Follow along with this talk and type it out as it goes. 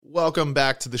Welcome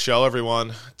back to the show,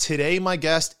 everyone. Today, my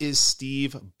guest is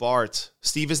Steve Bart.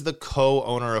 Steve is the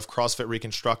co-owner of CrossFit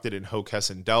Reconstructed in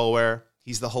Hockessin, Delaware.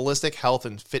 He's the Holistic Health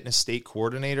and Fitness State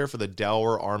Coordinator for the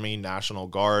Delaware Army National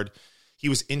Guard. He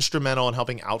was instrumental in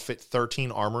helping outfit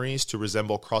 13 armories to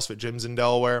resemble CrossFit gyms in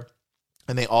Delaware.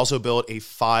 And they also built a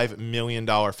 $5 million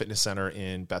fitness center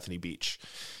in Bethany Beach.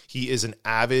 He is an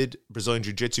avid Brazilian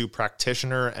Jiu-Jitsu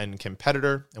practitioner and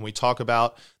competitor, and we talk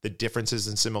about the differences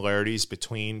and similarities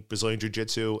between Brazilian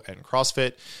Jiu-Jitsu and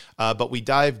CrossFit, but we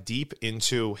dive deep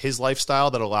into his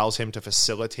lifestyle that allows him to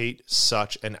facilitate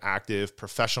such an active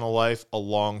professional life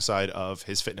alongside of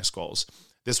his fitness goals.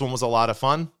 This one was a lot of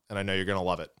fun, and I know you're going to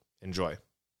love it. Enjoy.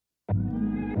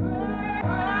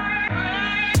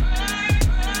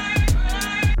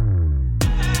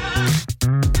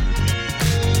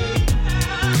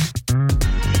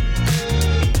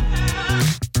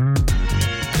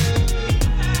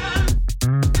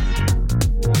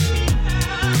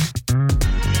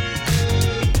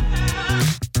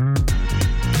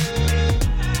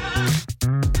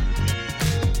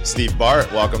 Steve Bart,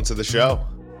 welcome to the show.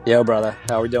 Yo, brother.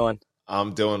 How we doing?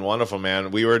 I'm doing wonderful, man.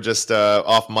 We were just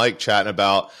off mic chatting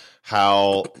about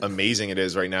how amazing it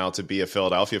is right now to be a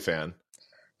Philadelphia fan.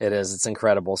 It is. It's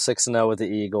incredible. 6-0 with the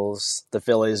Eagles. The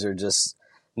Phillies are just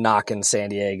knocking San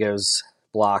Diego's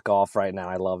block off right now.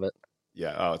 I love it.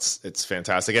 Yeah, oh, it's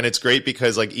fantastic. And it's great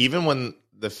because, like, even when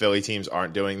the Philly teams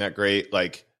aren't doing that great,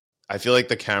 like, I feel like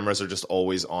the cameras are just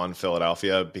always on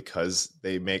Philadelphia because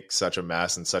they make such a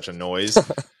mess and such a noise.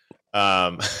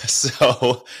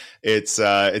 So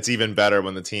it's even better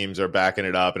when the teams are backing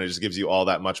it up, and it just gives you all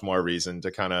that much more reason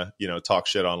to kind of, talk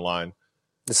shit online.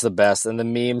 It's the best. And the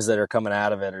memes that are coming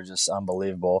out of it are just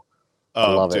unbelievable.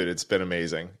 Oh, love dude, it's been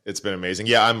amazing. It's been amazing.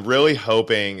 Yeah. I'm really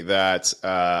hoping that,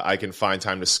 I can find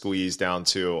time to squeeze down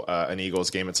to an Eagles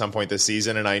game at some point this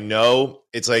season. And I know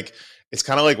it's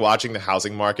kind of like watching the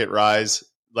housing market rise.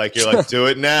 Like you're like, do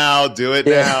it now,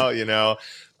 now,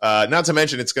 not to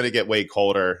mention it's going to get way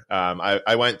colder.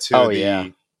 I went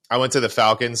to the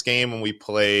Falcons game when we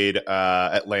played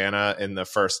Atlanta in the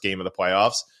first game of the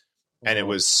playoffs, and it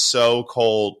was so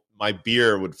cold my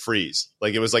beer would freeze.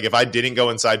 Like it was like if I didn't go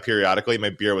inside periodically,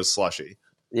 my beer was slushy.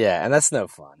 Yeah, and that's no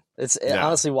fun.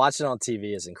 Honestly, watching on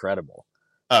TV is incredible.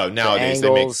 Oh, nowadays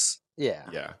angles,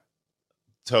 yeah,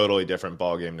 totally different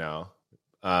ball game now.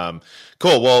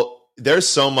 Cool. Well, there's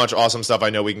so much awesome stuff I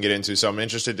know we can get into, so I'm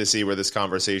interested to see where this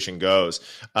conversation goes.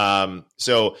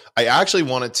 So I actually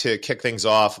wanted to kick things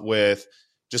off with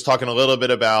just talking a little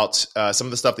bit about some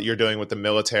of the stuff that you're doing with the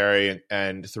military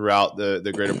and throughout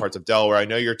the greater parts of Delaware. I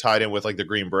know you're tied in with like the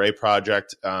Green Beret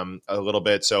Project a little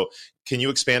bit. So can you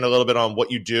expand a little bit on what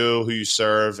you do, who you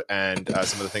serve, and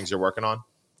some of the things you're working on?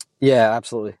 Yeah,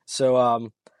 absolutely.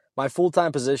 So my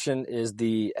full-time position is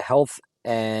the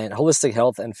Holistic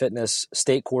Health and Fitness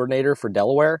State Coordinator for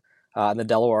Delaware in the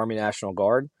Delaware Army National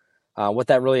Guard. What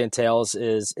that really entails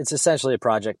is it's essentially a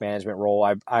project management role.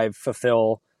 I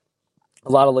fulfill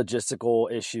a lot of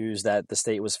logistical issues that the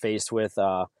state was faced with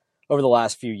over the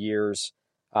last few years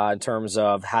in terms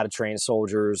of how to train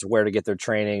soldiers, where to get their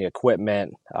training,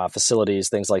 equipment, facilities,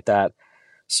 things like that.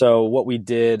 So what we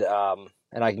did,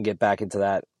 and I can get back into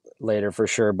that later for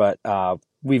sure, but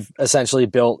we've essentially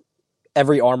built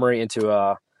every armory into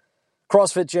a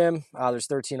CrossFit gym. There's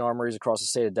 13 armories across the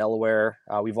state of Delaware.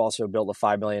 We've also built a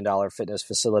 $5 million fitness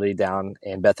facility down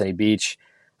in Bethany Beach,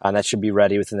 and that should be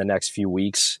ready within the next few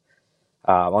weeks.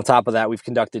 On top of that, we've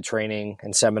conducted training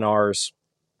and seminars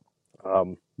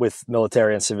with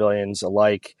military and civilians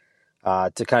alike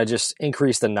to kind of just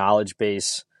increase the knowledge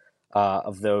base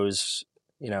of those,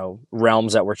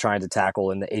 realms that we're trying to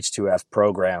tackle in the H2F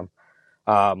program.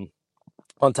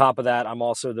 On top of that, I'm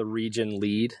also the region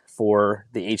lead for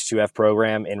the H2F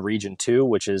program in Region 2,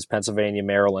 which is Pennsylvania,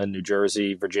 Maryland, New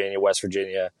Jersey, Virginia, West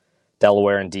Virginia,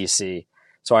 Delaware, and D.C.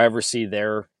 So I oversee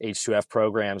their H2F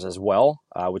programs as well,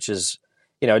 which is,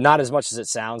 not as much as it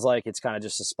sounds like. It's kind of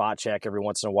just a spot check every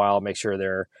once in a while, make sure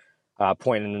they're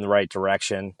pointing in the right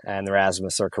direction and their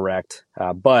azimuths are correct.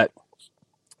 But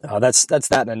that's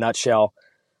that in a nutshell.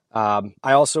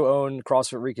 I also own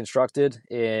CrossFit Reconstructed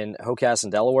in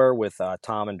Hockessin, Delaware with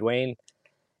Tom and Dwayne.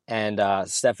 And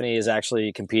Stephanie is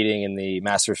actually competing in the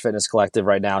Masters Fitness Collective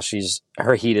right now.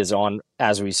 Her heat is on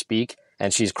as we speak,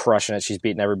 and she's crushing it. She's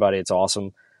beating everybody. It's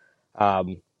awesome.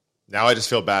 Now I just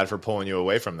feel bad for pulling you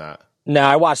away from that. No,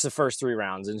 I watched the first 3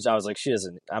 rounds, and I was like,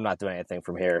 I'm not doing anything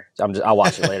from here. I'll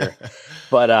watch it later.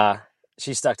 But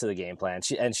she stuck to the game plan.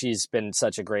 She's been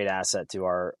such a great asset to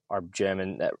our gym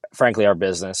and frankly our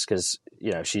business because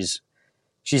she's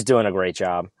she's doing a great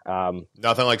job.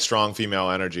 Nothing like strong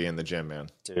female energy in the gym, man.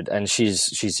 Dude, and she's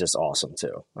just awesome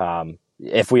too.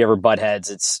 If we ever butt heads,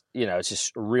 it's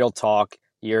just real talk.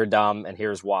 You're dumb, and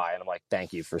here's why. And I'm like,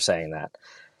 thank you for saying that.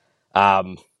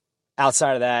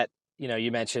 Outside of that,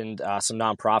 you mentioned some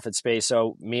nonprofit space.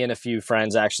 So me and a few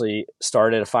friends actually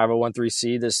started a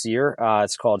 501(c) this year.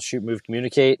 It's called Shoot, Move,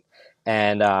 Communicate.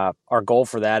 And our goal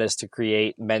for that is to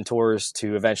create mentors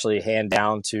to eventually hand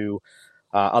down to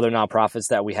other nonprofits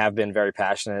that we have been very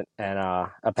passionate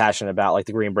about, like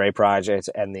the Green Beret Project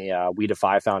and the We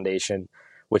Defy Foundation,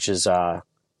 which is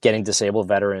getting disabled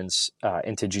veterans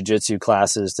into jiu-jitsu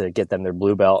classes to get them their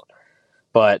blue belt.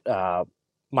 But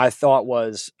my thought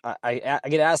was, I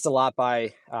get asked a lot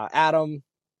by Adam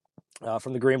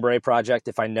from the Green Beret Project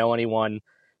if I know anyone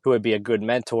who would be a good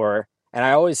mentor. And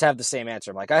I always have the same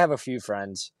answer. I'm like, I have a few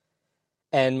friends.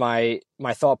 And my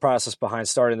thought process behind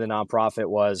starting the nonprofit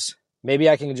was, maybe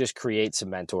I can just create some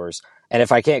mentors. And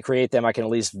if I can't create them, I can at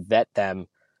least vet them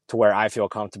to where I feel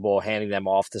comfortable handing them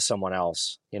off to someone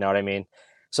else. You know what I mean?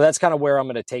 So that's kind of where I'm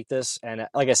going to take this. And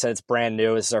like I said, it's brand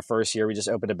new. This is our first year. We just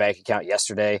opened a bank account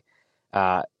yesterday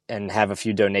and have a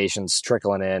few donations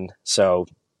trickling in. So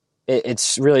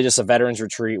it's really just a veterans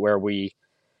retreat where we,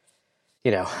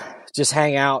 just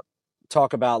hang out,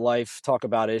 talk about life, talk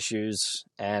about issues,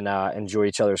 and enjoy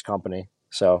each other's company.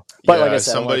 So, but like I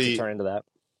said, I wanted to turn into that.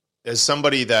 As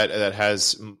somebody that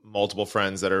has multiple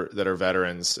friends that are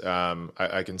veterans,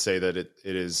 I can say that it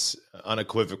is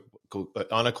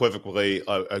unequivocally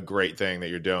a great thing that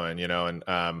you're doing, and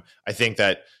I think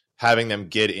that having them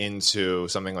get into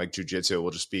something like jiu-jitsu will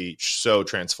just be so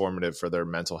transformative for their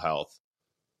mental health.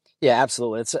 Yeah,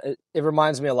 absolutely. It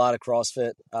reminds me a lot of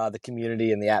CrossFit, the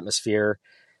community and the atmosphere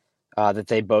that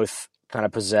they both kind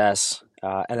of possess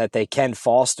and that they can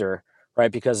foster,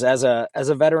 right? Because as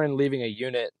a veteran leaving a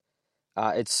unit,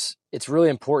 it's really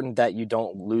important that you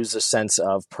don't lose a sense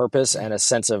of purpose and a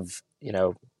sense of,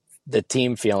 the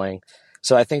team feeling.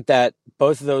 So I think that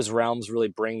both of those realms really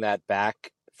bring that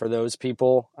back for those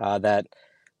people that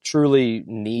truly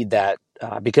need that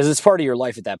because it's part of your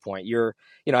life at that point.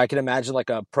 I can imagine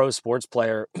like a pro sports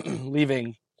player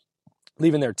leaving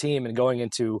their team and going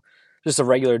into just a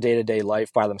regular day-to-day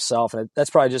life by themselves. And that's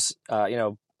probably just,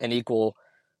 an equal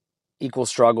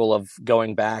struggle of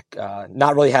going back,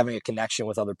 not really having a connection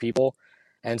with other people.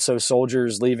 And so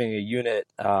soldiers leaving a unit,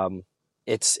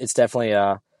 it's definitely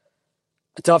a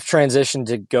tough transition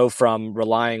to go from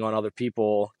relying on other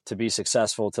people to be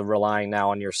successful to relying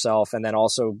now on yourself. And then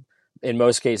also in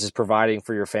most cases, providing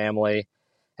for your family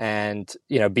and,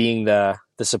 being the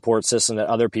support system that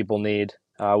other people need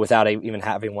without even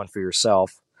having one for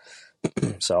yourself.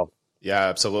 So. Yeah,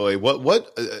 absolutely.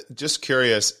 What just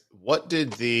curious, what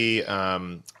did the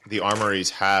armories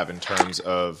have in terms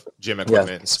of gym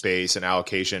equipment and space and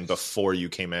allocation before you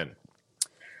came in?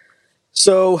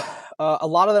 So a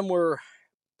lot of them were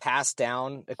passed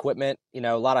down equipment,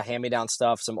 a lot of hand-me-down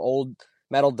stuff, some old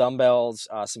metal dumbbells,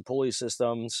 some pulley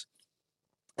systems,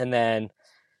 and then,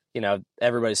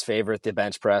 everybody's favorite, the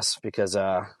bench press, because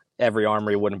every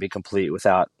armory wouldn't be complete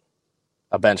without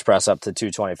a bench press up to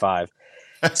 225.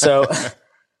 So,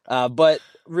 but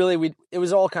really it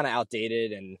was all kind of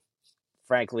outdated and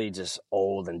frankly, just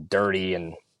old and dirty.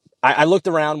 And I looked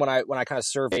around when I kind of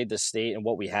surveyed the state and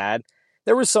what we had.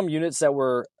 There were some units that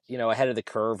were, ahead of the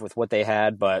curve with what they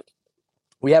had, but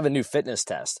we have a new fitness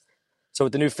test. So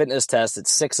with the new fitness test,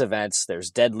 it's 6 events. There's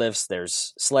deadlifts,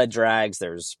 there's sled drags,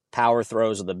 there's power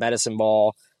throws with the medicine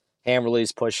ball, hand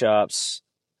release push-ups,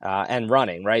 and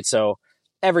running, right? So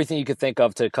everything you could think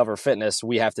of to cover fitness,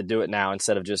 we have to do it now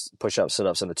instead of just push-ups,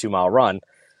 sit-ups, and a 2-mile run.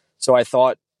 So I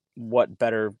thought, what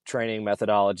better training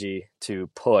methodology to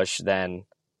push than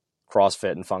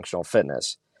CrossFit and functional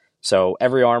fitness? So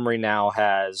every armory now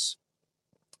has,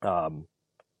 a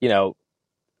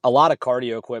lot of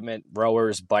cardio equipment,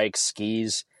 rowers, bikes,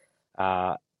 skis,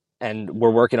 and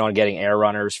we're working on getting air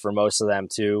runners for most of them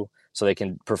too, so they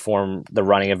can perform the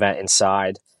running event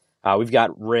inside. We've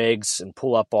got rigs and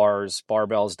pull-up bars,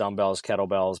 barbells, dumbbells,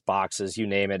 kettlebells, boxes, you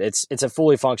name it. It's a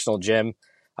fully functional gym.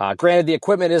 Granted, the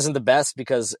equipment isn't the best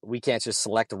because we can't just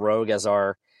select Rogue as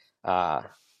our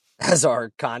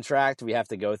contract. We have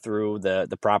to go through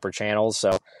the proper channels.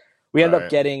 So we end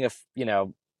up getting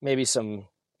maybe some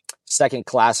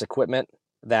second-class equipment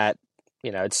that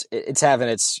it's having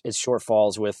its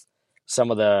shortfalls with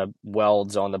some of the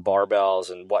welds on the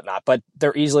barbells and whatnot, but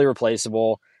they're easily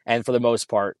replaceable, and for the most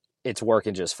part, it's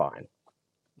working just fine.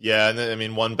 Yeah,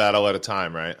 and one battle at a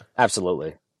time, right?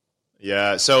 Absolutely.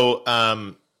 Yeah. So,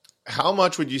 how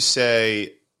much would you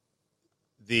say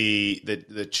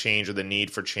the change or the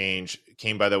need for change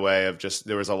came by the way of just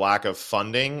there was a lack of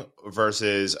funding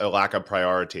versus a lack of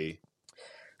priority?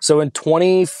 So in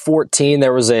 2014,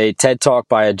 there was a TED Talk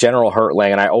by a General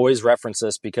Hertling, and I always reference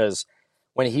this because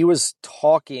when he was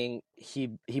talking, he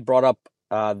brought up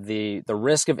the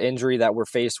risk of injury that we're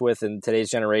faced with in today's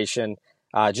generation,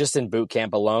 just in boot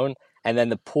camp alone, and then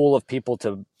the pool of people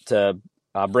to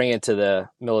bring into the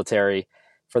military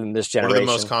for this generation. What are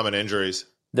the most common injuries?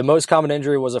 The most common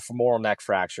injury was a femoral neck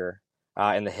fracture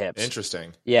in the hips.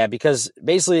 Interesting. Yeah, because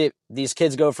basically these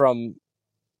kids go from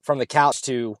the couch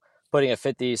to putting a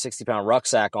 50, 60-pound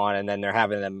rucksack on, and then they're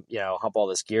having them, hump all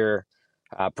this gear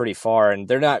pretty far, and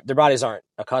their bodies aren't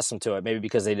accustomed to it, maybe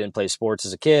because they didn't play sports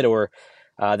as a kid, or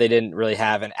they didn't really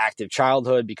have an active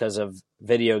childhood because of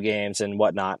video games and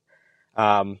whatnot.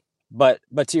 But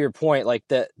to your point, like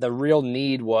the real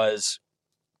need was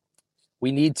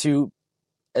we need to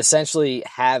essentially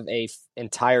have a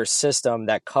entire system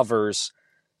that covers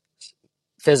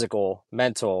physical,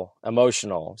 mental,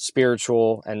 emotional,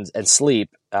 spiritual, and sleep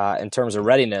in terms of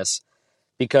readiness,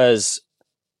 because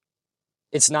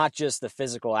it's not just the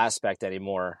physical aspect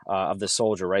anymore of the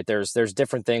soldier, right? There's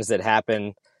different things that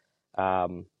happen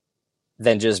than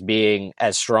just being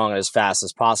as strong and as fast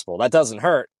as possible. That doesn't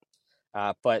hurt,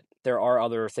 but there are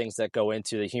other things that go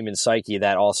into the human psyche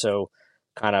that also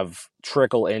kind of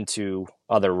trickle into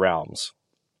other realms.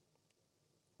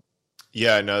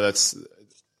 Yeah, no,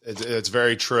 it's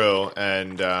very true.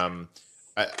 And I'm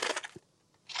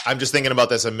just thinking about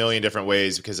this a million different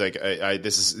ways because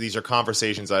these are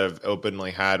conversations I've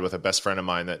openly had with a best friend of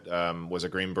mine that was a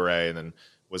Green Beret and then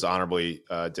was honorably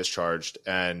discharged.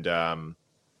 And one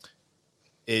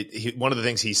of the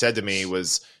things he said to me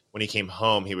was when he came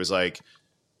home, he was like,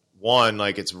 one,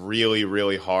 like it's really,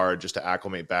 really hard just to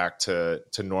acclimate back to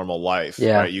normal life.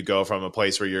 Yeah. Right? You go from a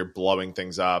place where you're blowing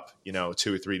things up,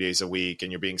 2 or 3 days a week,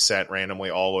 and you're being sent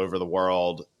randomly all over the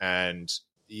world and,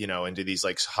 into these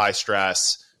like high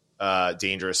stress,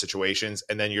 dangerous situations.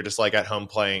 And then you're just like at home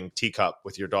playing teacup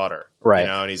with your daughter. Right.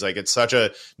 And he's like,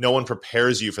 no one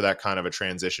prepares you for that kind of a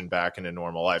transition back into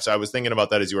normal life. So I was thinking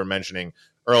about that as you were mentioning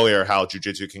earlier, how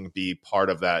jujitsu can be part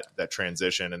of that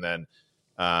transition. And then,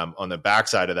 on the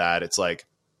backside of that, it's like,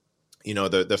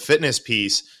 the fitness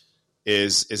piece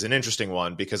is an interesting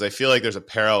one because I feel like there's a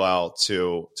parallel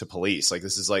to police. Like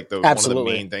this is like one of the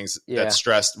main things that's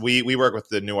stressed. We work with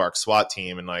the Newark SWAT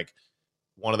team, and like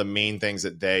one of the main things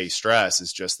that they stress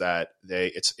is just that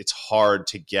it's hard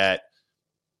to get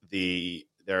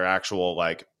their actual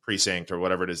like precinct or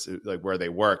whatever it is, like where they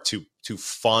work to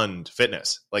fund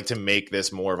fitness, like to make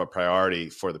this more of a priority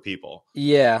for the people.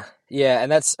 Yeah.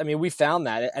 And we found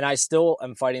that, and I still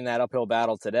am fighting that uphill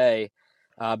battle today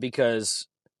because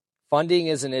funding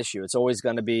is an issue. It's always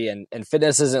going to be, and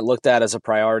fitness isn't looked at as a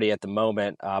priority at the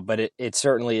moment, but it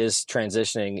certainly is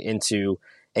transitioning into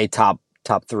a top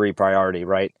 3 priority,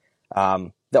 right?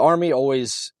 The Army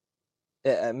always,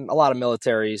 a lot of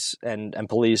militaries and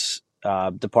police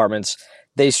departments,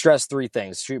 they stress 3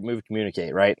 things: shoot, move,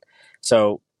 communicate, right?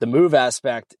 So the move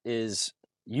aspect is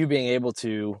you being able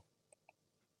to,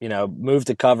 move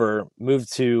to cover, move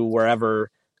to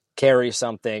wherever, carry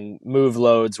something, move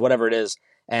loads, whatever it is.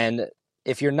 And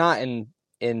if you're not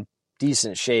in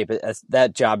decent shape,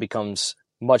 that job becomes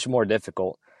much more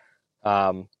difficult.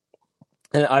 And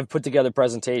I've put together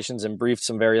presentations and briefed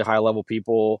some very high level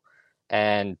people,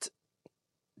 and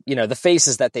the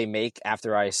faces that they make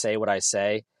after I say what I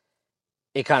say,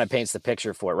 it kind of paints the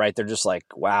picture for it, right? They're just like,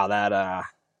 wow, that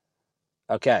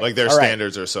okay. Like their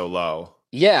standards are so low.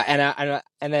 Yeah,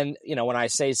 and then when I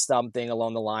say something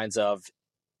along the lines of,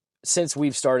 since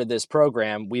we've started this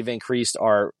program, we've increased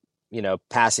our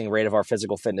passing rate of our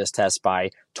physical fitness test by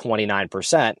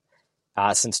 29%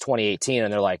 since 2018,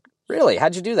 and they're like, really?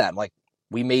 How'd you do that? I'm like,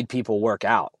 we made people work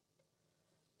out.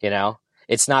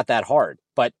 It's not that hard,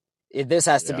 but this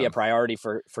has to be a priority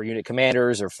for unit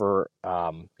commanders or for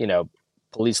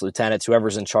police lieutenants,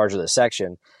 whoever's in charge of the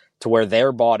section, to where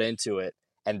they're bought into it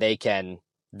and they can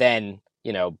then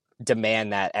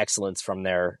demand that excellence from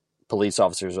their police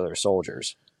officers or their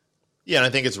soldiers. Yeah, and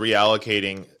I think it's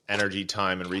reallocating energy,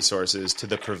 time, and resources to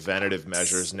the preventative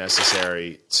measures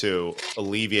necessary to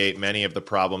alleviate many of the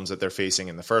problems that they're facing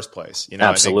in the first place.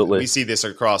 Absolutely. I think we see this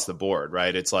across the board,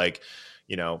 right? It's like,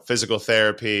 physical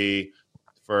therapy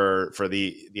for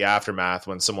the aftermath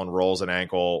when someone rolls an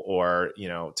ankle or,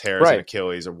 tears an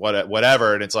Achilles or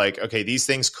whatever. And it's like, okay, these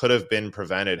things could have been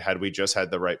prevented had we just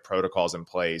had the right protocols in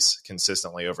place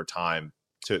consistently over time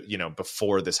to,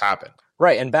 before this happened.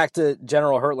 Right. And back to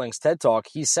General Hertling's TED Talk,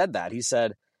 he said that. He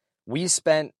said, we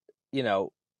spent,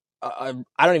 I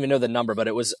don't even know the number, but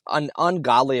it was an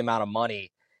ungodly amount of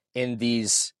money in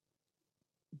these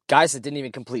guys that didn't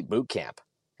even complete boot camp.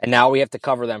 And now we have to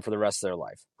cover them for the rest of their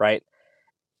life, right?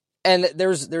 And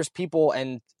there's people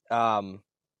and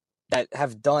that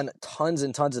have done tons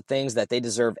and tons of things that they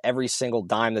deserve every single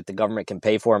dime that the government can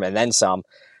pay for them and then some.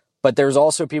 But there's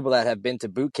also people that have been to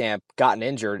boot camp, gotten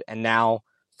injured, and now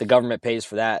the government pays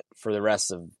for that for the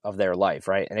rest of their life,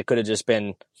 right? And it could have just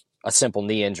been a simple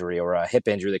knee injury or a hip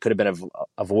injury that could have been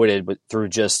avoided through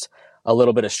just a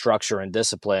little bit of structure and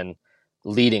discipline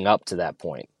leading up to that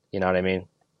point. You know what I mean?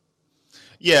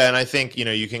 Yeah, and I think,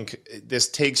 this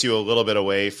takes you a little bit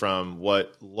away from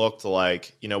what looked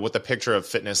like, what the picture of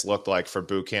fitness looked like for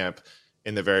boot camp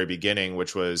in the very beginning,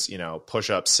 which was,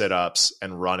 push-ups, sit-ups,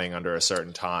 and running under a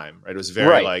certain time, right? It was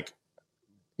very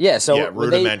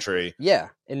rudimentary.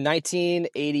 In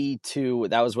 1982,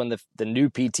 that was when the new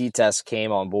PT test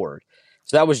came on board.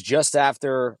 So that was just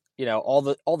after, all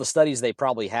the studies they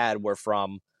probably had were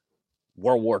from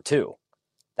World War II.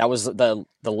 That was the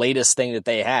latest thing that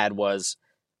they had was,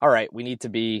 all right, we need to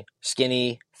be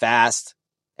skinny, fast,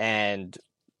 and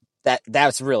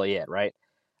that's really it, right?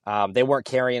 They weren't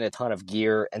carrying a ton of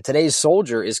gear, and today's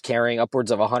soldier is carrying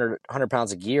upwards of 100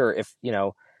 pounds of gear if,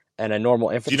 and a normal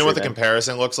infantry. Do you know what the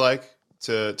comparison looks like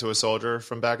to a soldier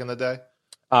from back in the day?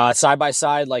 Side by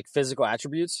side, like physical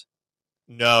attributes?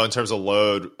 No, in terms of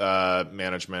load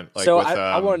management. So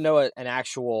I want to know an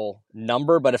actual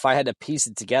number, but if I had to piece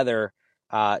it together,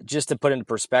 just to put into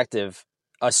perspective,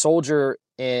 a soldier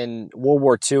in World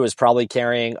War II is probably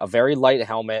carrying a very light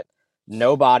helmet,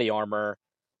 no body armor.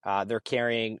 They're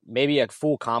carrying maybe a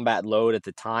full combat load at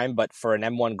the time, but for an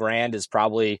M1 Grand is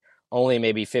probably only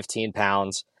maybe 15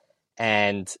 pounds.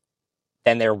 And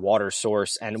then their water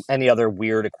source and any other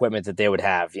weird equipment that they would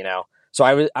have, So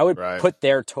I would put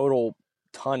their total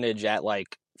tonnage at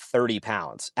like 30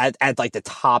 pounds at like the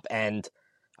top end,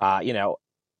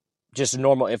 just a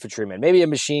normal infantryman. Maybe a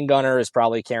machine gunner is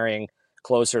probably carrying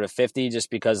closer to 50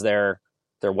 just because their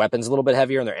weapon's a little bit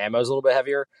heavier and their ammo's a little bit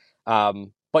heavier.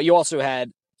 But you also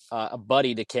had a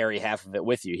buddy to carry half of it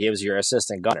with you. He was your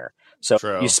assistant gunner. So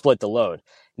you split the load.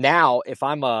 Now, if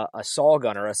I'm a SAW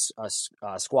gunner, a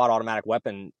squad automatic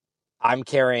weapon, I'm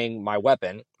carrying my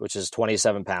weapon, which is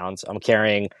 27 pounds. I'm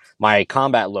carrying my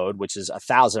combat load, which is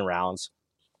 1,000 rounds.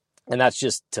 And that's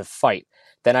just to fight.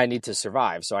 Then I need to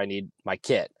survive. So I need my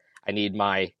kit. I need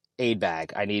my aid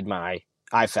bag. I need my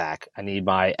IFAC. I need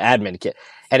my admin kit.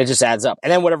 And it just adds up.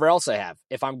 And then whatever else I have.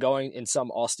 If I'm going in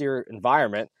some austere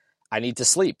environment, I need to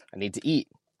sleep. I need to eat.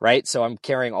 Right? So I'm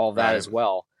carrying all of that as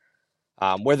well.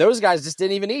 Where those guys just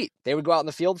didn't even eat. They would go out in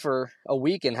the field for a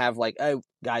week and have like, oh,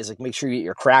 guys, like make sure you eat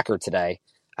your cracker today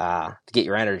to get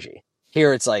your energy.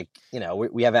 Here it's like,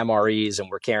 we have MREs and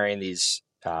we're carrying these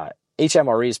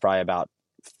HMRE is probably about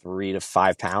 3 to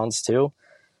 5 pounds too.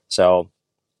 So,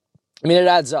 I mean, it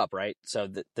adds up, right? So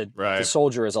the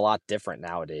soldier is a lot different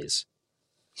nowadays.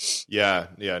 Yeah,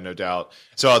 no doubt.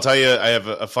 So I'll tell you, I have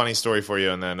a funny story for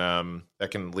you, and then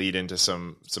that can lead into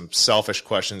some selfish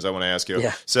questions I want to ask you.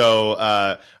 Yeah.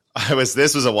 So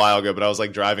this was a while ago, but I was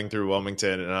like driving through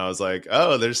Wilmington, and I was like,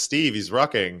 oh, there's Steve, he's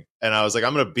rucking, and I was like,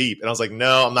 I'm gonna beep, and I was like,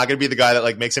 no, I'm not gonna be the guy that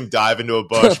like makes him dive into a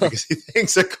bush because he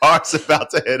thinks a car's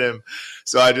about to hit him.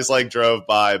 So I just like drove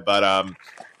by, but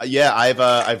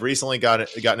I've recently gotten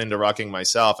into rucking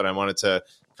myself, and I wanted to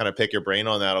kind of pick your brain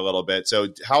on that a little bit. So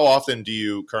how often do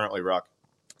you currently ruck?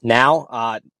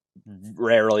 Now,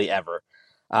 rarely ever.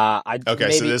 So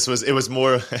it was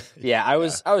more. Yeah, I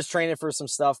was training for some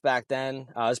stuff back then.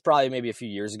 It was probably maybe a few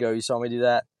years ago you saw me do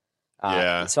that.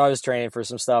 So I was training for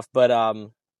some stuff, but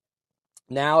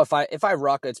now if I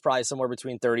ruck, it's probably somewhere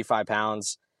between 35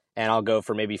 pounds, and I'll go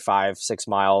for maybe 5-6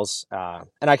 miles. And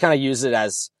I kind of use it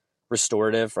as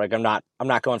restorative. Like I'm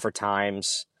not going for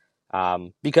times.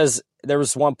 Because there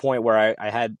was one point where I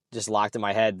had just locked in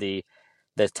my head the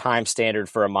time standard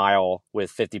for a mile with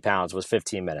 50 pounds was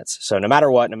 15 minutes. So no matter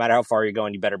what, no matter how far you're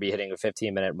going, you better be hitting a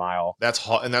 15-minute mile. That's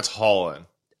hauling.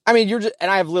 I mean,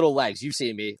 and I have little legs. You've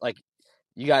seen me, like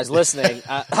you guys listening.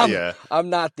 I'm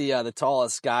not the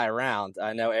tallest guy around.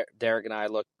 I know Derek and I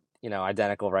look,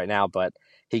 identical right now, but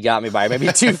he got me by maybe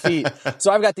 2 feet.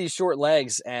 So I've got these short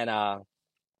legs, and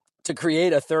to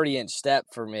create a 30-inch step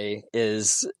for me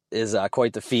is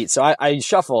quite the feat. So I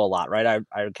shuffle a lot, right?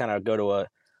 I kind of go to a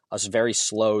very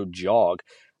slow jog,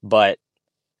 but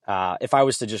if I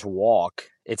was to just walk,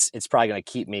 it's probably going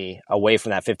to keep me away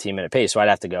from that 15-minute pace. So I'd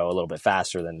have to go a little bit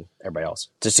faster than everybody else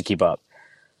just to keep up.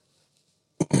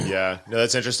 Yeah, no,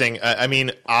 that's interesting. I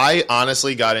mean, I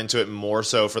honestly got into it more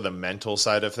so for the mental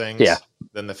side of things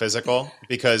than the physical,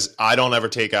 because I don't ever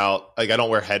take out, like I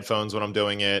don't wear headphones when I'm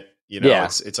doing it. Yeah.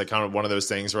 It's like kind of one of those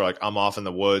things where like I'm off in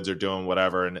the woods or doing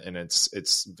whatever. And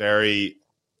it's very,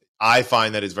 I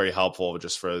find that it's very helpful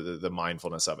just for the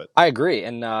mindfulness of it. I agree.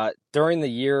 And during the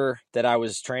year that I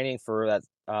was training for that,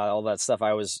 all that stuff,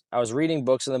 I was reading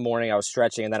books in the morning, I was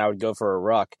stretching, and then I would go for a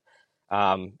ruck.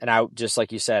 And I, just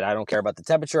like you said, I don't care about the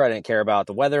temperature. I didn't care about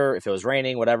the weather. If it was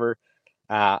raining, whatever,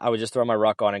 I would just throw my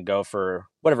ruck on and go for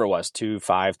whatever it was, 2,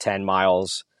 5, 10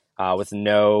 miles, with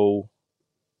no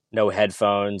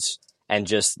headphones, and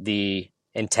just the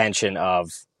intention of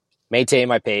maintaining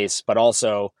my pace, but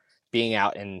also being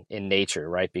out in nature,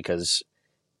 right? Because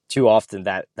too often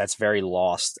that's very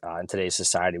lost in today's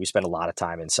society. We spend a lot of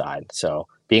time inside. So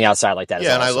being outside like that is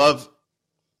awesome. And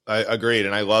I agreed.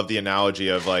 And I love the analogy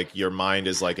of like your mind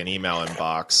is like an email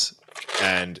inbox.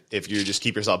 And if you just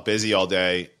keep yourself busy all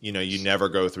day, you never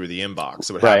go through the inbox.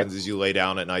 So what happens is you lay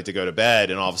down at night to go to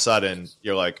bed, and all of a sudden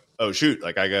you're like, oh shoot,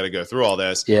 like I got to go through all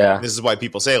this. Yeah. And this is why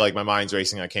people say like my mind's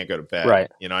racing, I can't go to bed.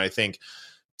 Right. I think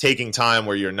taking time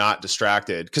where you're not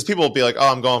distracted, because people will be like,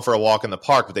 oh, I'm going for a walk in the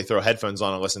park, but they throw headphones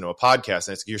on and listen to a podcast,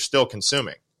 and you're still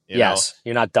consuming. Yes.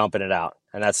 You're not dumping it out.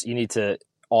 And you need to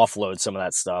offload some of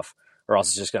that stuff, or else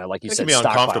it's just going to, like you said, it can be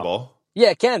uncomfortable. Yeah,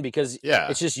 it can, because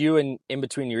it's just you in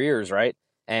between your ears, right?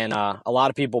 And a lot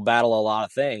of people battle a lot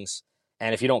of things,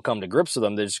 and if you don't come to grips with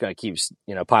them, they're just going to keep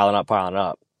piling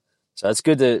up. So it's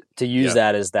good to use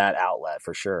that as that outlet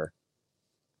for sure.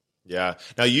 Yeah.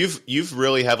 Now you've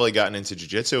really heavily gotten into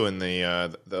jiu-jitsu in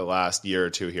the last year or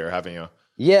two here, haven't you?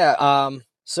 Yeah.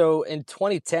 So in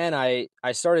 2010,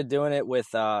 I started doing it with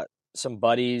some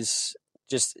buddies.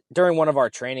 Just during one of our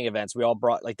training events, we all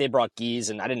they brought gis,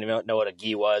 and I didn't even know what a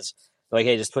gi was. They're like,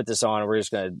 hey, just put this on, and we're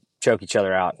just going to choke each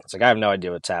other out. It's like, I have no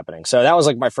idea what's happening. So that was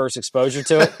like my first exposure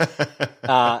to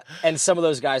it. And some of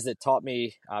those guys that taught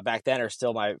me back then are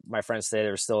still my friends today.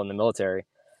 They're still in the military.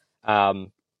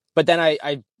 But then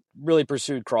I really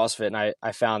pursued CrossFit, and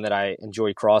I found that I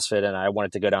enjoyed CrossFit, and I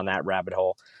wanted to go down that rabbit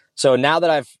hole. So now that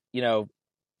I've,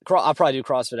 I'll probably do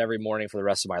CrossFit every morning for the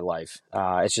rest of my life.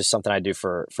 It's just something I do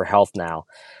for health now.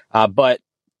 But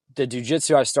the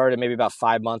jiu-jitsu I started maybe about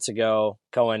 5 months ago,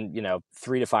 going,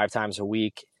 3 to 5 times a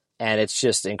week. And it's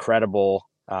just incredible.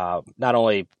 Not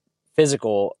only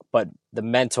physical, but the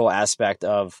mental aspect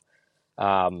of,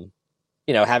 having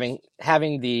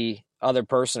the other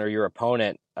person or your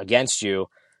opponent against you,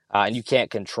 and you can't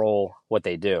control what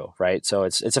they do. Right. So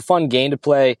it's a fun game to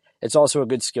play. It's also a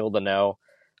good skill to know.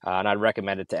 And I'd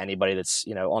recommend it to anybody that's,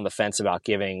 on the fence about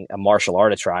giving a martial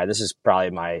art a try. This is probably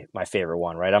my favorite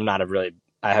one, right?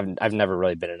 I've never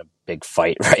really been in a big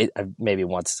fight, right? Maybe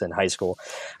once in high school,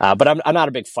 but I'm not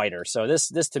a big fighter. So this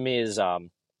to me is,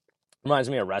 reminds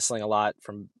me of wrestling a lot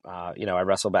from, I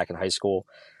wrestled back in high school.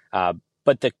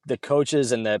 But the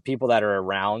coaches and the people that are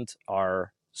around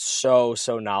are so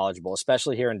knowledgeable,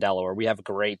 especially here in Delaware. We have a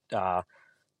great,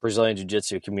 Brazilian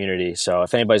Jiu-Jitsu community. So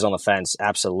if anybody's on the fence,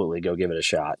 absolutely go give it a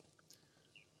shot.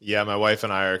 Yeah, my wife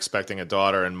and I are expecting a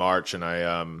daughter in March, and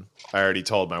I already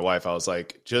told my wife, I was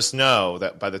like, just know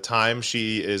that by the time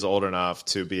she is old enough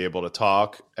to be able to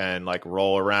talk and like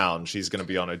roll around, she's going to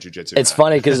be on a jiu-jitsu It's mat.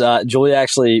 funny because Julia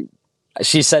actually,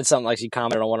 she said something, like she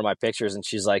commented on one of my pictures, and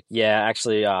she's like, yeah,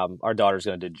 actually, our daughter's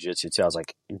going to do jiu-jitsu too. I was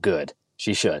like, good.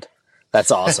 She should. That's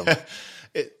awesome.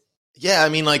 Yeah, I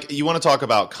mean, like, you want to talk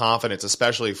about confidence,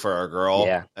 especially for a girl.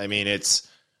 Yeah. I mean,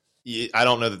 I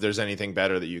don't know that there's anything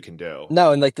better that you can do.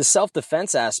 No, and like the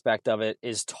self-defense aspect of it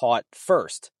is taught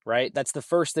first, right? That's the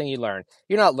first thing you learn.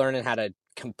 You're not learning how to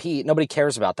compete. Nobody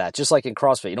cares about that. Just like in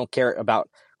CrossFit, you don't care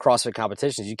about CrossFit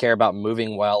competitions. You care about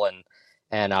moving well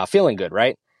and feeling good,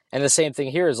 right? And the same thing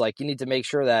here is like, you need to make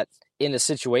sure that in a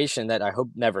situation that I hope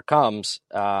never comes,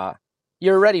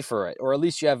 you're ready for it, or at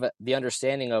least you have the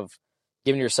understanding of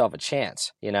giving yourself a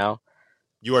chance,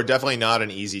 You are definitely not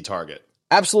an easy target.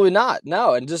 Absolutely not.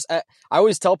 No. And just, I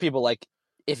always tell people, like,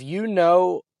 if you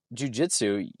know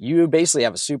jiu-jitsu, you basically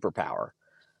have a superpower,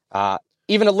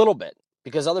 even a little bit,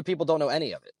 because other people don't know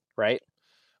any of it. Right.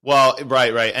 Well,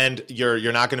 right. And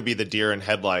you're not going to be the deer in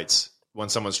headlights when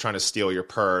someone's trying to steal your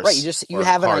purse. Right. You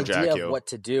have an idea of what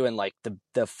to do, and like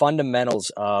the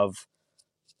fundamentals of,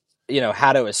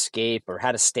 how to escape or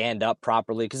how to stand up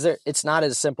properly. Cause it's not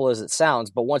as simple as it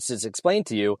sounds, but once it's explained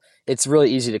to you, it's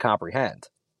really easy to comprehend.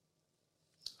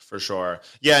 For sure.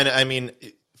 Yeah. And I mean,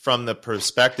 from the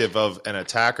perspective of an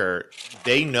attacker,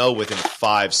 they know within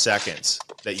 5 seconds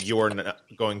that you're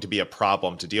going to be a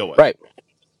problem to deal with. Right.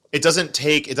 It doesn't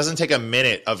take a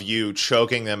minute of you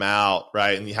choking them out,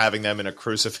 right, and having them in a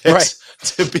crucifix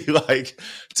to be like,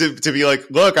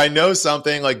 look, I know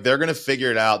something. Like, they're gonna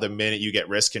figure it out the minute you get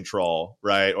wrist control,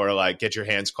 right, or like get your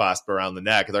hands clasped around the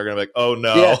neck. They're gonna be like, oh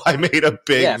no, I made a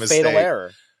big mistake. Fatal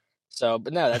error. So,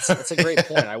 but no, that's a great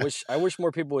point. I wish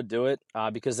more people would do it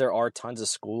because there are tons of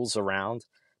schools around,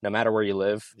 no matter where you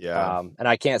live. Yeah. And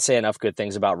I can't say enough good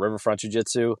things about Riverfront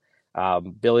Jiu-Jitsu.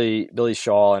 Billy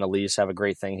Shaw and Elise have a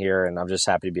great thing here, and I'm just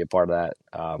happy to be a part of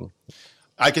that.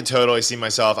 I could totally see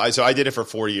myself. So I did it for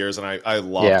 4 years and I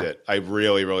loved it. I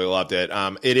really, really loved it.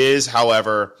 It is,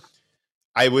 however,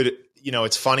 I would,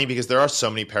 it's funny because there are so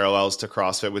many parallels to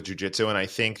CrossFit with jiu-jitsu. And I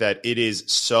think that it is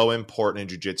so important in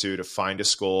jiu-jitsu to find a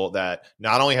school that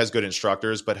not only has good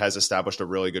instructors, but has established a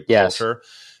really good culture.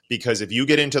 Because if you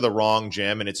get into the wrong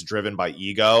gym and it's driven by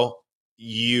ego,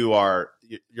 you're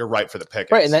right for the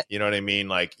pickings. Right, and you know what I mean?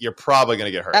 Like, you're probably going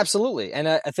to get hurt. Absolutely. And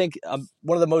I think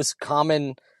one of the most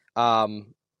common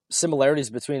similarities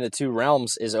between the two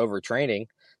realms is overtraining.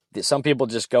 Some people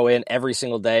just go in every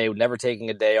single day, never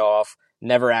taking a day off,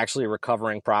 never actually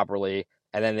recovering properly,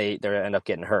 and then they end up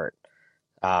getting hurt.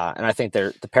 And I think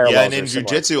the parallels. Yeah, and in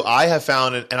jiu-jitsu, I have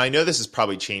found, and I know this has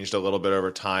probably changed a little bit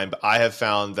over time, but I have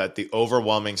found that the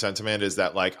overwhelming sentiment is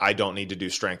that, like, I don't need to do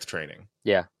strength training.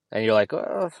 Yeah, and you're like,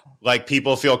 oh. Like,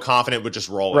 people feel confident with just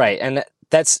rolling. Right, and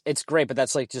it's great, but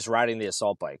that's like just riding the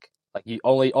assault bike. Like,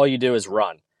 all you do is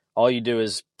run. All you do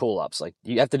is pull-ups. Like,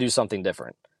 you have to do something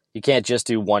different. You can't just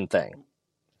do one thing.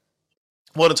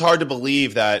 Well, it's hard to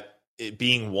believe that it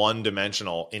being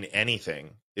one-dimensional in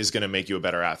anything is going to make you a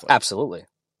better athlete. Absolutely.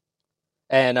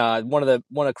 And one of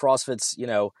CrossFit's,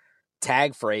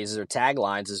 tag phrases or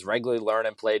taglines is regularly learn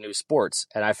and play new sports.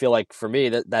 And I feel like for me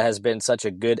that has been such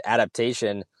a good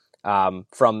adaptation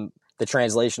from the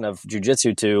translation of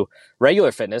jiu-jitsu to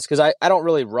regular fitness, because I don't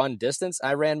really run distance.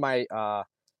 I ran my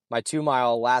 2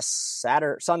 mile last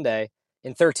Sunday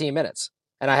in 13 minutes,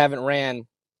 and I haven't ran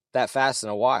that fast in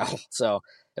a while. So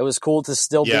it was cool to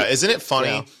still be. Yeah, isn't it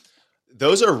funny?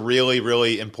 Those are really,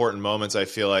 really important moments, I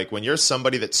feel like, when you're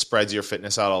somebody that spreads your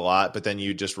fitness out a lot, but then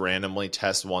you just randomly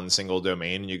test one single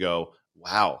domain and you go,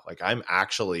 wow, like, I'm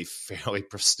actually fairly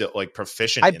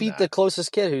proficient. I beat the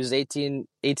closest kid who's 18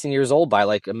 years old by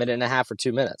like a minute and a half or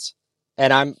 2 minutes.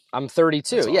 And I'm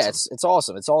 32. Awesome. Yeah, it's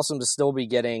awesome. It's awesome to still be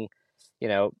getting,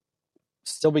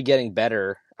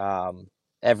 better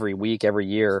every week, every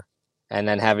year, and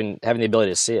then having the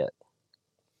ability to see it.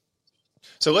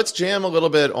 So let's jam a little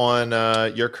bit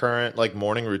on your current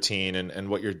morning routine and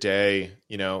what your day,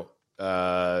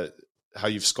 how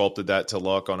you've sculpted that to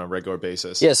look on a regular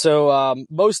basis. Yeah. So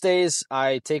most days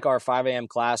I take our 5 a.m.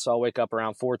 class. So I'll wake up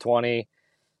around 4:20.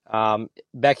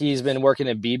 Becky's been working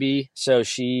at BB. So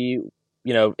she,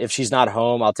 if she's not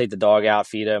home, I'll take the dog out,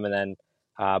 feed him, and then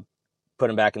put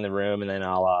him back in the room. And then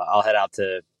I'll head out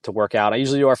to work out. I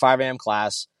usually do our 5 a.m.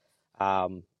 class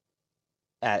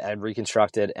at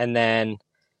Reconstructed. And then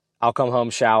I'll come home,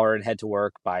 shower, and head to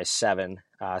work by 7.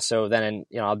 So then,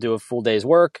 I'll do a full day's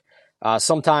work.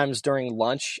 Sometimes during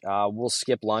lunch, we'll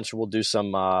skip lunch. We'll do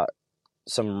some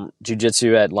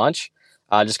jiu-jitsu at lunch,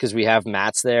 just because we have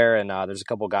mats there, and there's a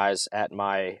couple guys at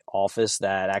my office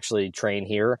that actually train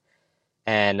here,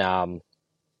 and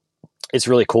it's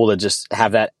really cool to just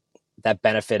have that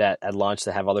benefit at lunch,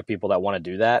 to have other people that want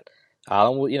to do that.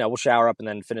 We'll shower up and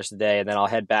then finish the day, and then I'll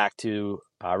head back to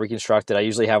Reconstructed. I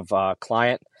usually have a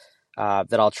client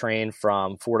that I'll train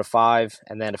from 4 to 5.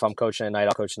 And then if I'm coaching at night,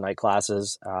 I'll coach the night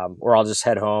classes, or I'll just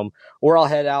head home, or I'll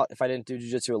head out. If I didn't do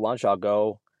jiu-jitsu at lunch, I'll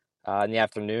go in the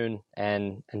afternoon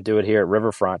and do it here at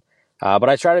Riverfront. But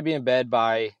I try to be in bed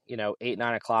by, 8,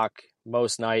 9 o'clock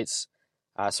most nights,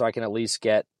 so I can at least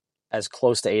get as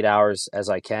close to 8 hours as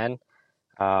I can.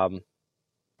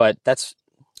 But that's...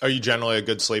 Are you generally a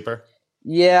good sleeper?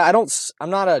 Yeah,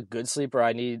 I'm not a good sleeper.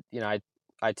 I need,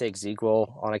 I take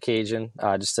ZQL on occasion,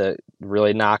 just to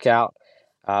really knock out.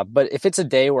 But if it's a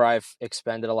day where I've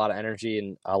expended a lot of energy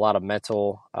and a lot of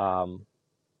mental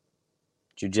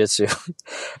jiu-jitsu,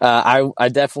 I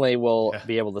definitely will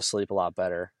be able to sleep a lot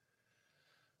better.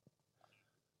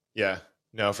 Yeah,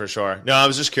 no, for sure. No, I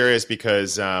was just curious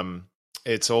because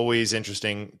it's always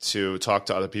interesting to talk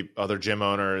to other gym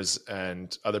owners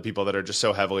and other people that are just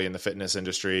so heavily in the fitness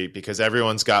industry, because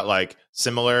everyone's got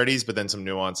similarities, but then some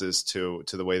nuances to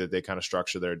the way that they kind of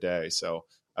structure their day. So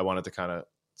I wanted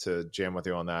to jam with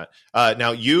you on that.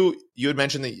 Now you had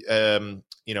mentioned that,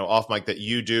 off mic, that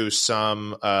you do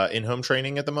some in-home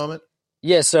training at the moment.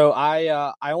 Yeah. So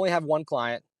I only have one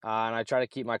client, and I try to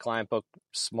keep my client book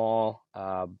small,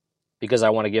 because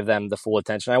I want to give them the full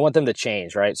attention. I want them to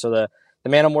change, right? So the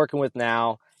man I'm working with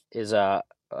now is a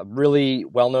really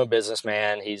well-known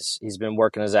businessman. He's been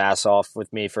working his ass off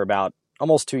with me for about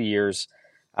almost 2 years.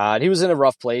 He was in a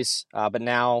rough place, but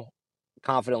now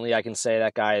confidently I can say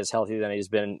that guy is healthier than he's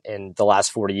been in the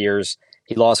last 40 years.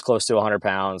 He lost close to 100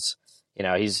 pounds.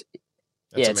 It's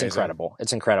amazing. incredible.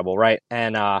 It's incredible, right?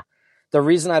 And the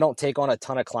reason I don't take on a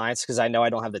ton of clients, because I know I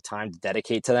don't have the time to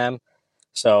dedicate to them.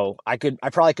 So I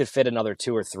probably could fit another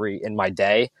 2 or 3 in my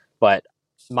day, but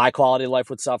my quality of life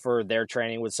would suffer. Their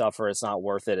training would suffer. It's not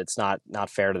worth it. It's not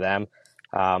fair to them.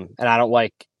 And I don't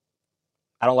like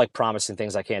promising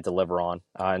things I can't deliver on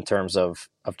in terms of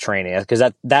training, because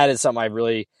that is something I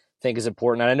really think is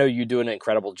important. And I know you do an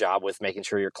incredible job with making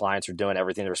sure your clients are doing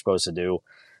everything they're supposed to do.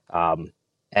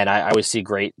 And I always see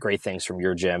great things from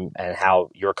your gym and how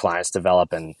your clients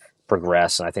develop and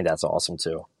progress. And I think that's awesome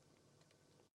too.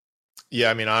 Yeah,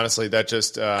 I mean, honestly, that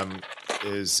just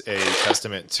is a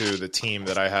testament to the team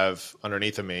that I have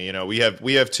underneath of me. You know, we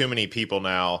have too many people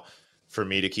now for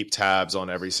me to keep tabs on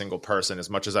every single person, as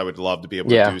much as I would love to be able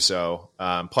to do so.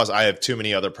 Plus, I have too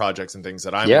many other projects and things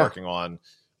that I'm working on.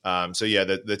 So yeah,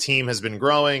 the team has been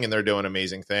growing and they're doing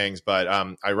amazing things. But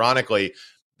ironically,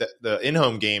 the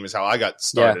in-home game is how I got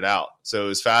started out. So it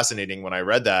was fascinating when I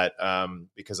read that,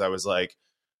 because I was like,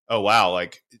 oh wow,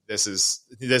 like this,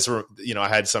 you know, I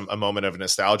had a moment of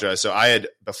nostalgia. So I had,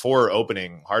 before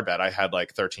opening Hardbat, I had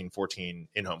like 13, 14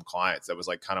 in-home clients. That was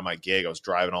like kind of my gig. I was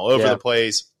driving all over the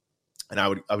place, and I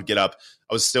would get up.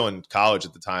 I was still in college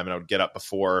at the time, and I would get up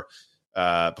before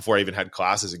I even had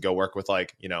classes and go work with,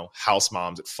 like, you know, house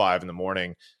moms at 5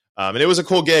 a.m. And it was a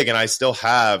cool gig. And I still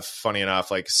have, funny enough,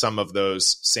 like some of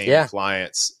those same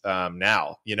clients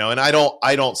now, you know, and I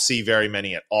don't see very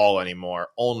many at all anymore,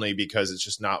 only because it's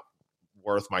just not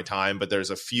worth my time. But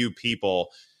there's a few people,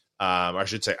 I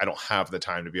should say, I don't have the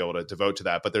time to be able to devote to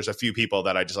that, but there's a few people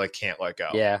that I just like can't let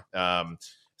go.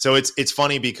 So it's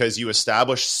funny because you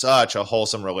establish such a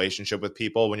wholesome relationship with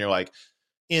people when you're like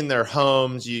in their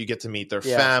homes. You get to meet their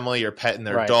family, you're petting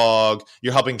their dog,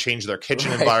 you're helping change their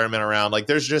kitchen environment around. Like,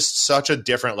 there's just such a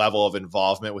different level of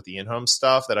involvement with the in-home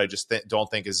stuff that I just don't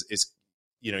think is,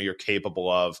 you know, you're capable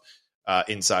of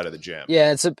inside of the gym.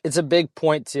 Yeah, it's a big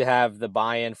point to have the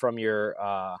buy-in from your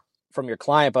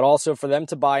client, but also for them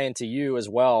to buy into you as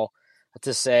well,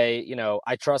 to say, you know,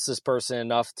 I trust this person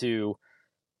enough to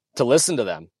listen to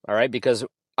them. All right. Because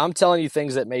I'm telling you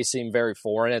things that may seem very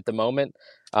foreign at the moment.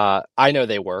 I know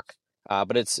they work,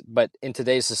 but in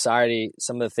today's society,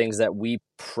 some of the things that we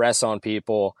press on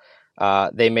people,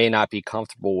 they may not be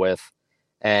comfortable with.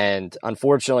 And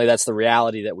unfortunately, that's the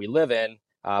reality that we live in.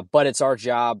 But it's our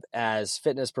job as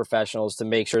fitness professionals to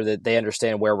make sure that they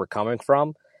understand where we're coming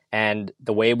from. And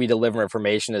the way we deliver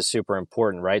information is super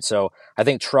important, right? So I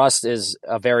think trust is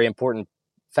a very important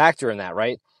factor in that,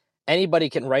 right? Anybody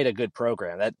can write a good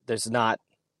program. That there's not,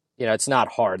 you know, it's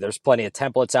not hard. There's plenty of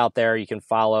templates out there you can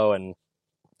follow and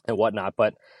whatnot.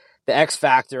 But the X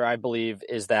factor, I believe,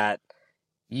 is that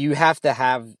you have to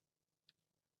have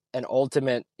an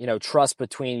ultimate, you know, trust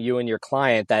between you and your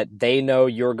client, that they know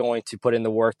you're going to put in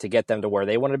the work to get them to where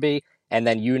they want to be. And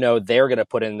then, you know, they're going to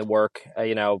put in the work,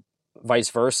 you know, vice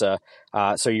versa.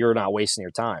 So you're not wasting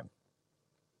your time.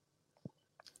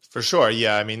 For sure.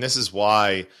 Yeah. I mean, this is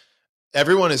why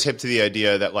everyone is hip to the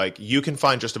idea that, like, you can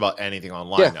find just about anything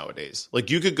online nowadays. Like,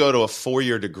 you could go to a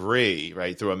 4-year degree,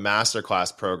 right, through a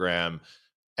masterclass program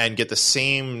and get the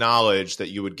same knowledge that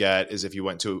you would get as if you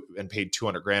went to and paid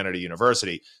 $200,000 at a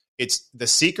university. It's the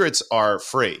secrets are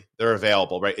free. They're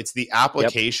available, right? It's the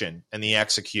application and the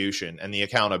execution and the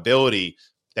accountability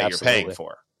that you're paying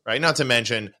for, right? Not to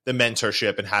mention the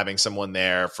mentorship and having someone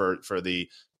there for the,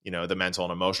 you know, the mental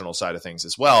and emotional side of things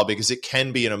as well, because it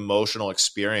can be an emotional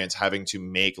experience having to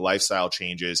make lifestyle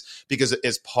changes, because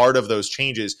as part of those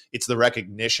changes, it's the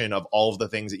recognition of all of the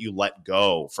things that you let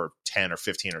go for 10 or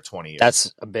 15 or 20 years.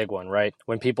 That's a big one, right?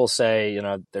 When people say, you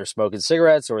know, they're smoking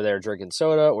cigarettes or they're drinking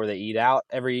soda or they eat out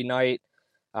every night.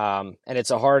 And it's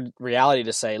a hard reality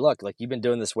to say, look, like, you've been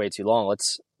doing this way too long.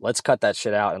 Let's cut that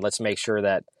shit out, and let's make sure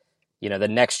that, you know, the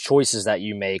next choices that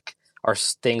you make are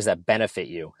things that benefit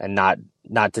you and not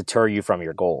deter you from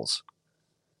your goals.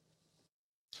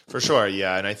 For sure.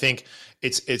 Yeah. And I think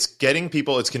it's getting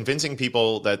people, it's convincing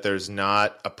people that there's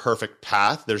not a perfect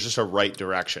path. There's just a right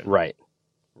direction. Right.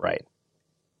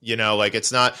 You know, like,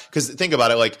 it's not, because think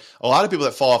about it, like, a lot of people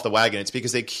that fall off the wagon, it's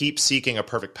because they keep seeking a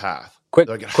perfect path.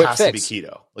 Like, it has to be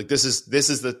keto. Like, this is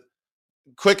the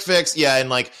quick fix. Yeah.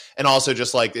 And like, and also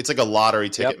just like, it's like a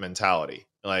lottery ticket mentality.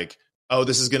 Like, oh,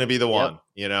 this is going to be the one,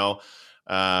 you know?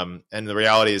 And the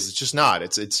reality is, it's just not.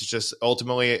 It's just,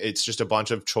 ultimately, it's just a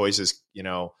bunch of choices, you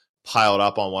know, piled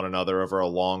up on one another over a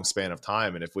long span of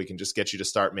time. And if we can just get you to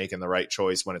start making the right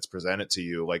choice when it's presented to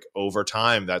you, like, over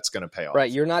time, that's going to pay off.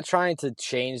 Right. You're not trying to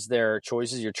change their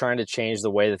choices. You're trying to change the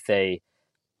way that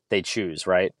they choose.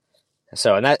 Right.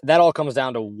 So, and that all comes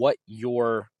down to what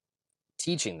you're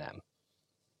teaching them,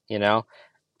 you know,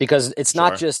 because it's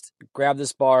not just grab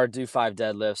this bar, do 5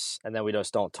 deadlifts, and then we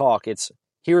just don't talk. It's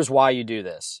here's why you do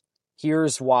this.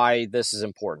 Here's why this is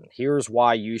important. Here's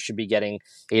why you should be getting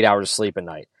 8 hours of sleep a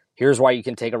night. Here's why you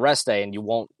can take a rest day and you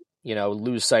won't,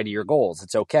 lose sight of your goals.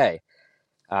 It's okay.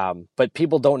 But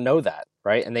people don't know that,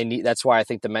 right? And that's why I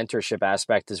think the mentorship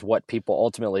aspect is what people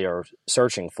ultimately are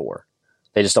searching for.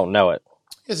 They just don't know it.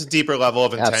 It's a deeper level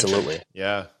of intention. Absolutely.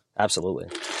 Yeah. Absolutely.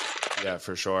 Yeah,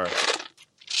 for sure.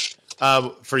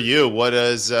 For you, what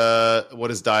does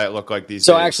diet look like these days?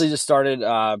 So I actually just started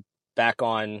back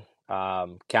on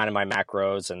counting my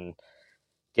macros and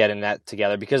getting that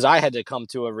together, because I had to come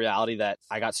to a reality that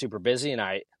I got super busy and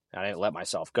I didn't let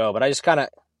myself go. But I just kind of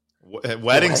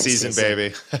wedding season,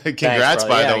 baby. Congrats, thanks,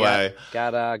 by the way.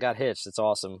 Got hitched. It's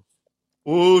awesome.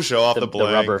 Ooh, show off the bling.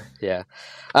 The rubber, yeah.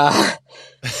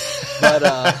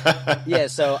 Yeah,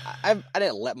 so I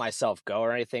didn't let myself go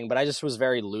or anything, but I just was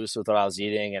very loose with what I was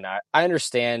eating. And I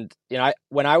understand,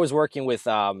 when I was working with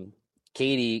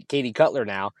Katie Cutler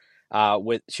now,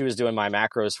 she was doing my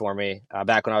macros for me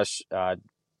back when I was,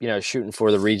 shooting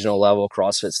for the regional level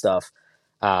CrossFit stuff.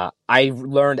 I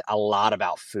learned a lot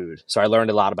about food. So I learned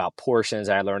a lot about portions.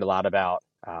 I learned a lot about,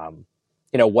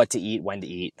 what to eat, when to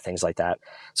eat, things like that.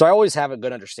 So I always have a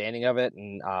good understanding of it.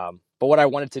 And, but what I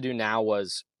wanted to do now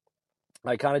was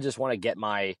I kind of just want to get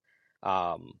my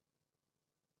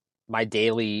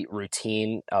daily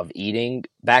routine of eating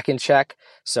back in check.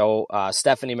 So,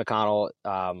 Stephanie McConnell,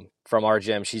 from our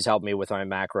gym, she's helped me with my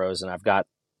macros, and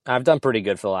I've done pretty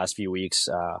good for the last few weeks,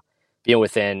 being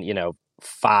within,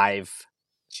 5,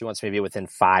 she wants me to be within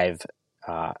 5,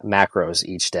 macros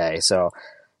each day. So,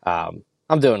 I'm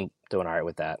doing all right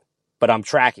with that, but I'm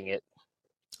tracking it.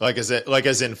 Like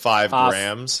as in 5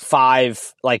 grams?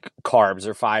 5 like carbs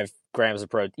or 5 grams of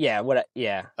protein. Yeah.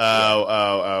 Yeah.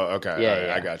 Oh, okay.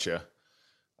 Yeah. I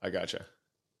gotcha.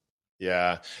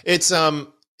 Yeah. It's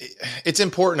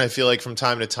important, I feel like, from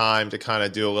time to time to kind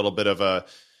of do a little bit of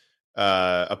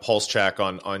a pulse check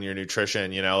on your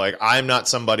nutrition. Like, I'm not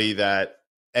somebody that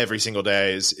every single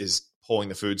day is pulling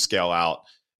the food scale out,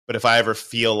 but if I ever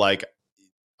feel like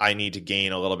I need to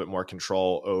gain a little bit more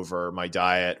control over my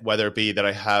diet, whether it be that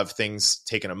I have things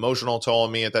take an emotional toll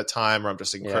on me at that time, or I'm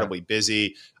just incredibly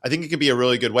busy, I think it could be a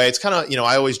really good way. It's kind of,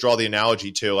 I always draw the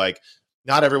analogy to, like,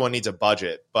 not everyone needs a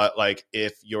budget, but like,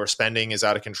 if your spending is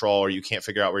out of control or you can't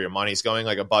figure out where your money's going,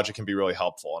 like, a budget can be really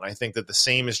helpful. And I think that the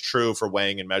same is true for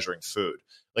weighing and measuring food.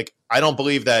 Like, I don't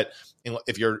believe that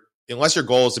unless your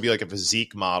goal is to be like a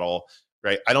physique model,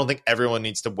 right? I don't think everyone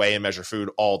needs to weigh and measure food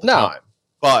all the time.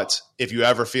 But if you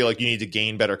ever feel like you need to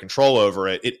gain better control over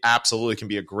it, it absolutely can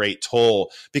be a great tool,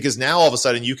 because now all of a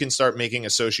sudden you can start making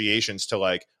associations to,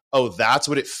 like, oh, that's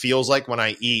what it feels like when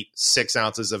I eat 6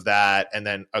 ounces of that, and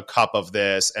then a cup of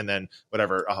this, and then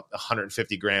whatever,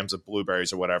 150 grams of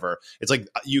blueberries or whatever. It's like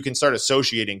you can start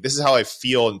associating, this is how I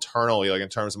feel internally, like in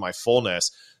terms of my fullness.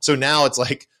 So now it's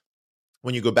like,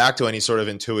 when you go back to any sort of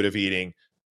intuitive eating,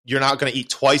 you're not going to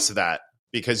eat twice of that,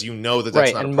 because that's not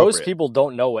appropriate. And most people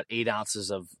don't know what 8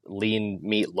 ounces of lean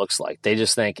meat looks like. They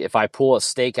just think, if I pull a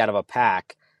steak out of a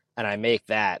pack and I make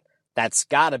that's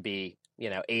got to be,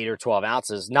 8 or 12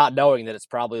 ounces, not knowing that it's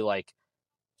probably like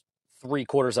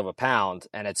 3/4 of a pound,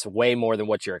 and it's way more than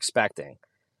what you're expecting.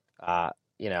 Yeah,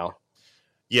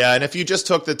 and if you just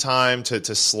took the time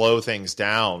to slow things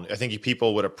down, I think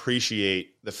people would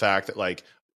appreciate the fact that, like,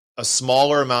 a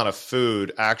smaller amount of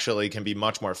food actually can be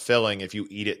much more filling if you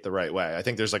eat it the right way. I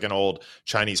think there's like an old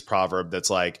Chinese proverb that's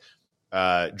like,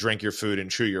 drink your food and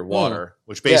chew your water,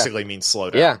 which basically means slow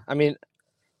down. Yeah. I mean,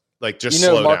 like, just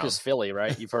slow down. Marcus Philly,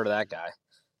 right? You've heard of that guy.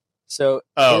 So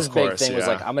his big thing was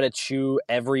like, I'm going to chew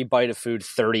every bite of food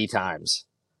 30 times.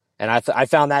 And I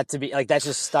found that to be like, that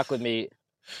just stuck with me.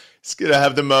 He's going to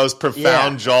have the most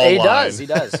profound jawline. He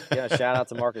does. Yeah. Shout out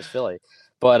to Marcus Philly.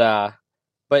 But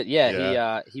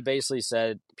he basically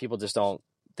said people just don't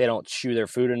chew their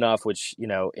food enough, which,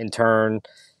 in turn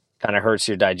kind of hurts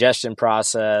your digestion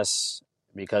process,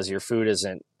 because your food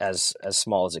isn't as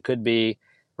small as it could be,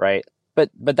 right? But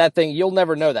that thing, you'll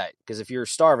never know that, because if you're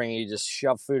starving and you just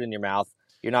shove food in your mouth,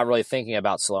 you're not really thinking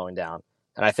about slowing down.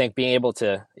 And I think being able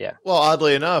to, Well,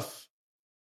 oddly enough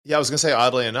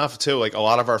too, like, a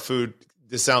lot of our food,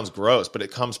 this sounds gross, but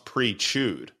it comes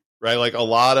pre-chewed, right? Like, a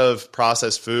lot of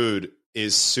processed food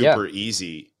is super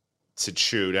easy to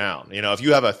chew down. If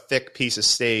you have a thick piece of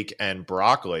steak and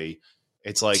broccoli,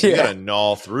 it's like you gotta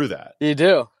gnaw through that. You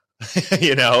do.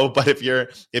 But if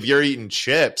you're eating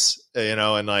chips,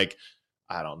 and like,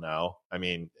 I don't know, I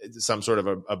mean, some sort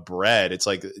of a bread, it's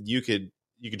like you could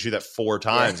chew that 4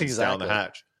 times down the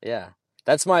hatch. Yeah.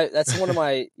 That's one of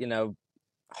my,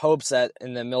 hopes that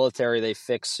in the military they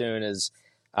fix soon is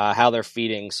how they're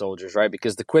feeding soldiers, right?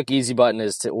 Because the quick easy button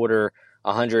is to order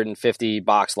 150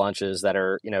 box lunches that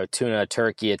are, tuna,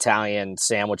 turkey, Italian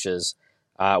sandwiches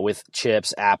with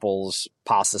chips, apples,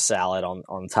 pasta salad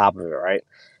on top of it, right?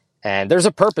 And there's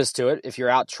a purpose to it. If you're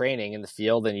out training in the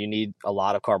field, then you need a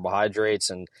lot of carbohydrates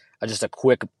and just a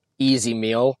quick, easy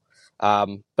meal.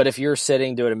 But if you're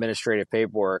sitting doing administrative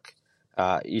paperwork,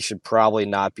 you should probably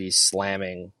not be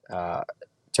slamming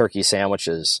turkey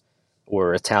sandwiches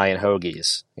or Italian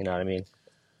hoagies. You know what I mean?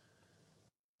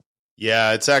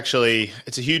 Yeah, it's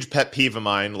a huge pet peeve of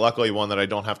mine. Luckily, one that I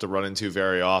don't have to run into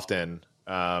very often,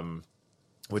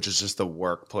 which is just the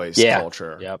workplace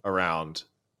culture around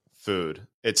food.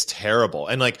 It's terrible.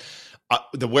 And like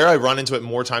where I run into it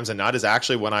more times than not is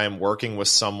actually when I am working with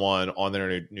someone on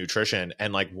their nutrition.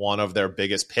 And like one of their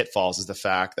biggest pitfalls is the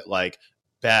fact that like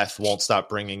Beth won't stop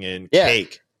bringing in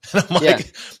cake. And I'm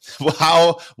like,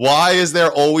 why is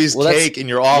there always cake in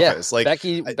your office? Like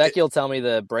Becky will tell me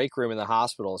the break room in the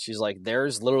hospital. She's like,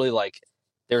 there's literally like,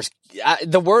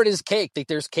 the word is cake. Like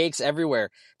there's cakes everywhere.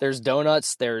 There's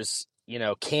donuts, there's,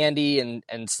 candy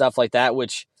and stuff like that,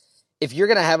 which if you're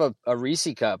going to have a Reese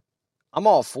cup, I'm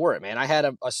all for it, man. I had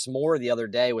a s'more the other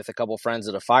day with a couple friends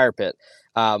at a fire pit.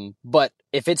 But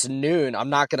if it's noon,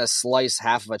 I'm not going to slice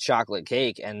half of a chocolate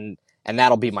cake and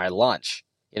that'll be my lunch,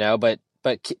 but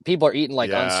people are eating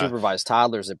like unsupervised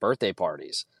toddlers at birthday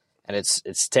parties, and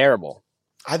it's terrible.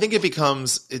 I think it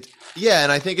becomes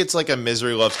and I think it's like a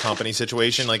misery loves company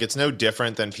situation. Like it's no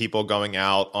different than people going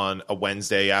out on a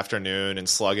Wednesday afternoon and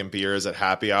slugging beers at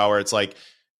happy hour. It's like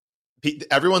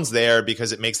everyone's there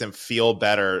because it makes them feel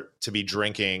better to be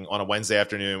drinking on a Wednesday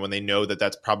afternoon when they know that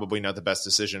that's probably not the best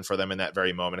decision for them in that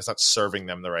very moment. It's not serving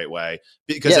them the right way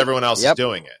because everyone else is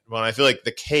doing it. When I feel like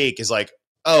the cake is like,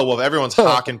 oh, well, if everyone's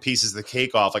hocking pieces of the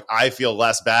cake off, like I feel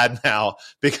less bad now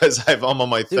because I'm on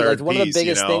my third piece. One of the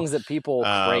biggest things that people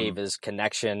crave is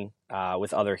connection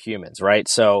with other humans, right?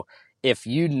 So if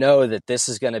you know that this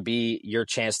is going to be your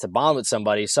chance to bond with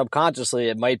somebody, subconsciously,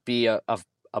 it might be a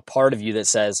part of you that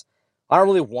says, I don't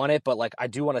really want it, but like I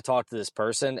do want to talk to this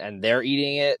person and they're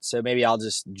eating it, so maybe I'll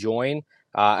just join.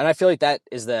 And I feel like that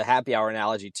is the happy hour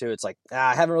analogy too. It's like,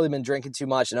 I haven't really been drinking too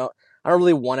much. I don't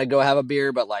really want to go have a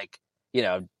beer, but like,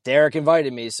 Derek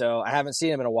invited me, so I haven't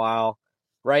seen him in a while,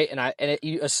 right? And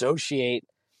you associate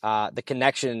the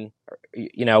connection,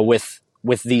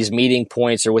 with these meeting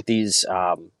points or with these,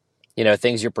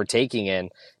 things you're partaking in,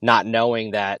 not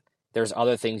knowing that there's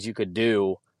other things you could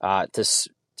do to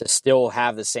still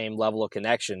have the same level of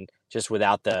connection, just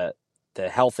without the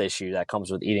health issue that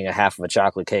comes with eating a half of a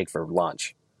chocolate cake for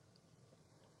lunch.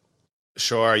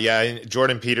 Sure. Yeah.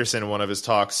 Jordan Peterson in one of his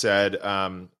talks said,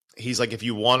 he's like, if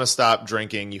you want to stop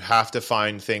drinking, you have to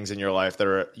find things in your life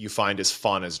that you find as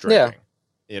fun as drinking.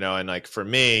 And like for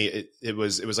me, it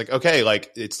was like, okay,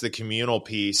 like it's the communal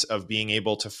piece of being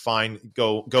able to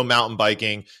go mountain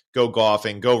biking, go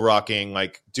golfing, go rucking,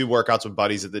 like do workouts with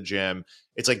buddies at the gym.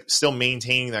 It's like still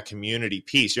maintaining that community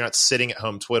piece. You're not sitting at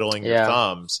home twiddling your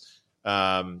thumbs.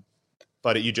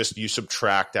 But you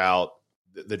subtract out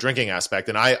the drinking aspect.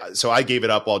 And I gave it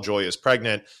up while Joy is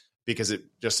pregnant because it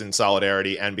just in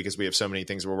solidarity and because we have so many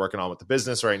things we're working on with the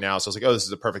business right now. So I was like, oh, this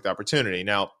is a perfect opportunity.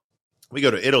 Now we go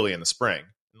to Italy in the spring.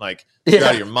 Like you're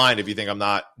out of your mind if you think I'm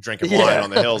not drinking wine on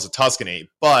the hills of Tuscany.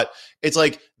 But it's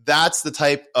like, that's the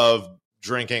type of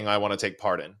drinking I want to take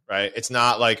part in, right? It's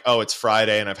not like, oh, it's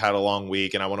Friday and I've had a long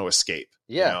week and I want to escape.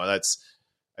 I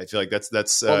feel like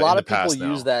that's a lot of people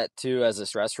use that too as a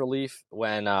stress relief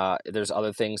when there's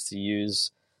other things to use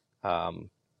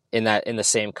in the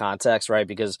same context, right?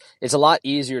 Because it's a lot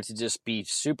easier to just be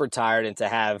super tired and to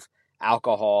have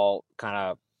alcohol kind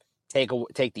of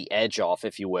take the edge off,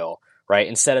 if you will, right?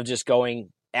 Instead of just going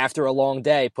after a long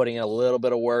day, putting in a little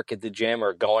bit of work at the gym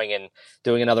or going and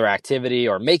doing another activity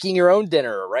or making your own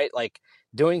dinner, right? Like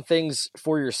doing things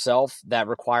for yourself that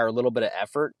require a little bit of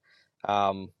effort.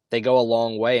 They go a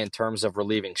long way in terms of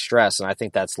relieving stress. And I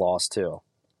think that's lost too.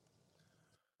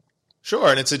 Sure.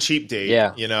 And it's a cheap date,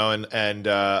 and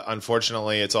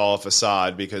unfortunately it's all a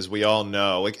facade because we all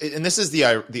know, like, and this is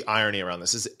the irony around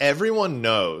this is everyone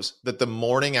knows that the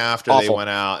morning after they went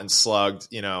out and slugged,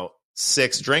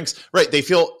 6 drinks, right? They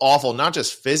feel awful, not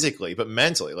just physically, but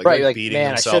mentally, like they're beating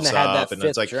themselves I shouldn't have up. had that and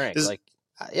it's like, drink.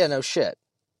 No shit.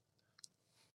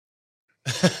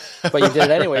 But you did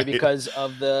it anyway because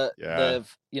of the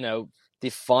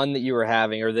fun that you were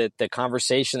having or the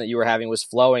conversation that you were having was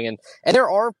flowing. And there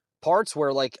are parts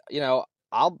where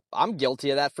I'm guilty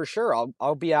of that for sure.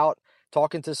 I'll be out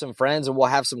talking to some friends and we'll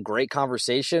have some great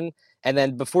conversation. And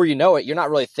then before you know it, you're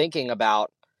not really thinking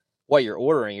about what you're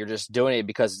ordering. You're just doing it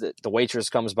because the waitress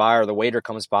comes by or the waiter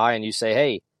comes by and you say,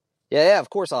 hey, yeah, of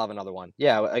course I'll have another one.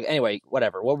 Yeah. Anyway,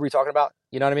 whatever. What were we talking about?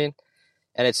 You know what I mean?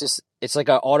 and it's like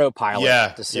an autopilot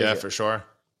Yeah, decision. for sure.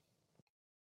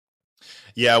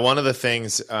 Yeah, one of the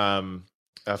things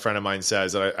a friend of mine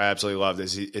says that I absolutely love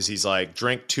is he's like,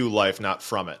 drink to life, not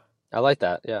from it. I like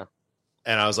that. Yeah.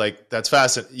 And I was like, that's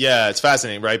fascinating. Yeah, it's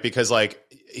fascinating, right? Because like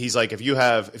he's like, if you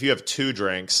have 2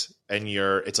 drinks and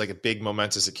it's like a big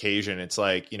momentous occasion, it's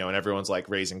like, and everyone's like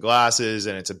raising glasses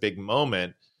and it's a big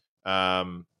moment.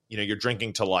 You're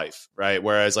drinking to life, right?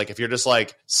 Whereas like if you're just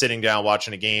like sitting down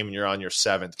watching a game and you're on your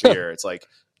 7th beer, it's like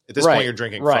at this point you're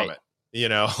drinking from it.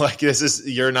 Like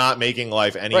you're not making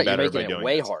life any better by doing it.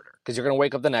 Way harder because you're going to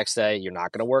wake up the next day. You're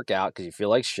not going to work out because you feel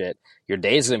like shit. Your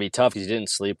day is going to be tough because you didn't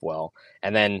sleep well.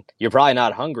 And then you're probably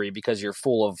not hungry because you're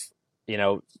full of,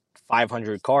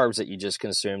 500 carbs that you just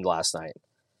consumed last night.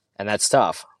 And that's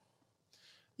tough.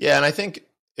 Yeah. And I think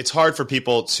it's hard for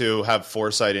people to have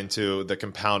foresight into the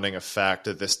compounding effect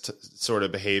that this sort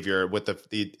of behavior with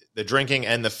the drinking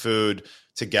and the food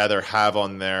together have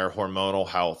on their hormonal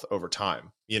health over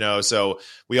time. So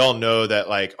we all know that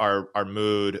like our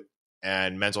mood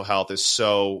and mental health is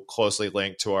so closely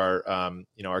linked to our,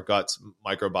 our guts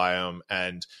microbiome.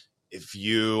 And if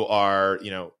you are,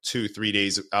 2-3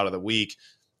 days out of the week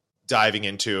diving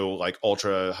into like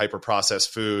ultra hyper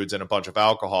processed foods and a bunch of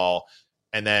alcohol,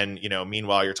 and then,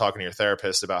 meanwhile you're talking to your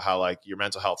therapist about how like your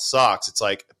mental health sucks. It's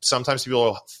like sometimes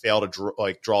people fail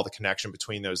to draw the connection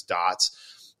between those dots.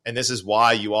 And this is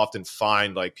why you often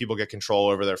find like people get control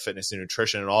over their fitness and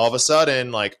nutrition, and all of a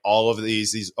sudden, like all of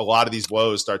a lot of these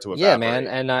woes start to evaporate. Yeah, man.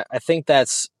 And I think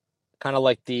that's kind of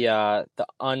like the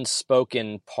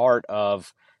unspoken part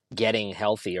of getting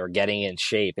healthy or getting in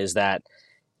shape is that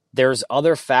there's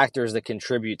other factors that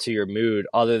contribute to your mood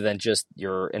other than just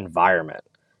your environment.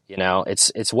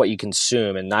 It's what you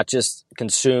consume, and not just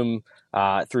consume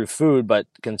through food, but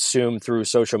consume through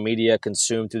social media,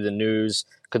 consume through the news,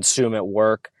 consume at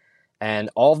work. And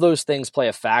all of those things play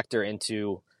a factor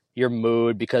into your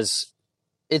mood, because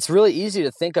it's really easy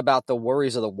to think about the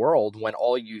worries of the world when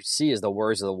all you see is the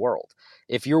worries of the world.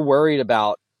 If you're worried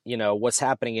about, what's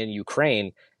happening in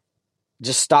Ukraine,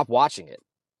 just stop watching it,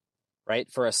 right?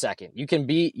 For a second.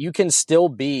 You can still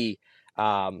be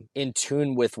in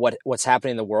tune with what's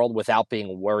happening in the world without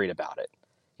being worried about it.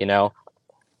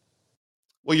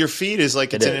 Well, your feed is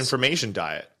like, it's an information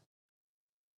diet,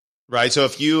 right? So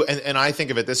if you, and I think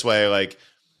of it this way, like,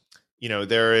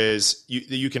 there is,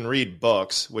 you can read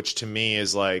books, which to me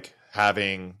is like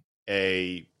having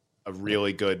a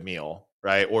really good meal,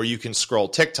 right? Or you can scroll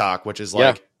TikTok, which is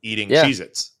like eating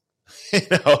Cheez-Its.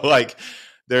 Like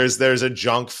there's a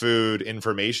junk food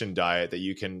information diet that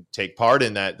you can take part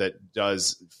in that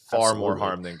does far more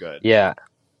harm than good. Yeah.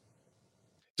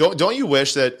 Don't you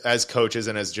wish that as coaches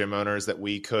and as gym owners that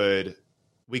we could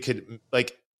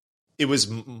like, it was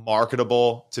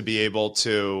marketable to be able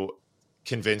to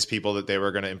convince people that they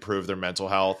were going to improve their mental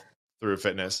health through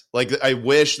fitness? Like, I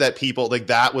wish that people like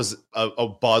that was a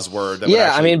buzzword.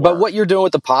 That but what you're doing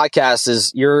with the podcast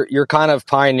is you're kind of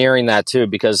pioneering that too,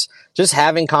 because just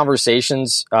having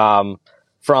conversations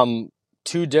from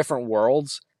 2 different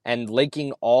worlds and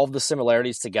linking all the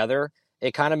similarities together,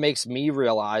 it kind of makes me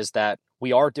realize that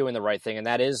we are doing the right thing, and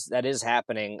that is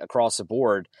happening across the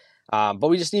board. But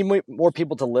we just need more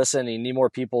people to listen. And you need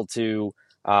more people to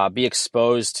be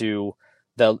exposed to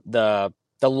the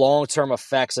long-term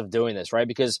effects of doing this, right?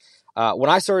 Because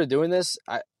when I started doing this,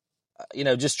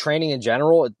 just training in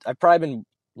general, I've probably been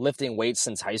lifting weights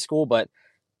since high school, but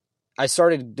I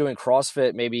started doing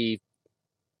CrossFit maybe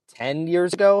 10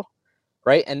 years ago,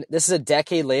 right? And this is a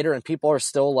decade later, and people are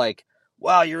still like,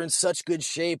 wow, you're in such good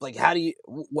shape. Like, how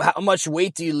much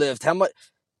weight do you lift? How much?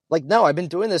 Like, no, I've been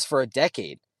doing this for a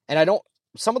decade. And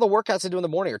some of the workouts I do in the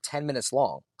morning are 10 minutes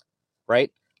long, right?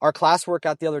 Our class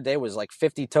workout the other day was like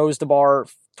 50 toes to bar,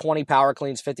 20 power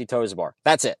cleans, 50 toes to bar.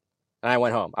 That's it. And I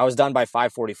went home. I was done by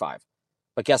 5:45.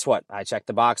 But guess what? I checked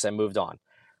the box. I moved on,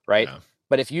 right? Yeah.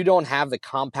 But if you don't have the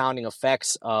compounding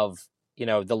effects of,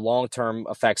 the long-term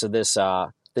effects of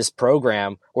this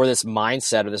program or this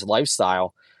mindset or this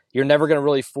lifestyle, you're never going to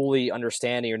really fully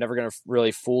understand it. You're never going to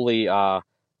really fully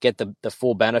get the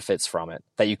full benefits from it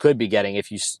that you could be getting if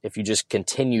you just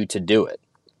continue to do it.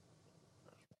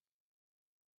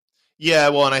 Yeah,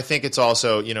 well, and I think it's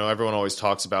also, everyone always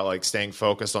talks about like staying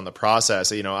focused on the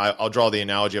process. I'll draw the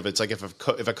analogy of it's like if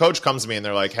a coach comes to me and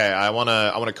they're like, "Hey, I want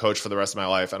to coach for the rest of my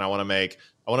life, and I want to make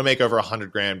over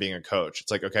 $100,000 being a coach."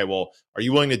 It's like, okay, well, are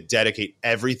you willing to dedicate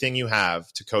everything you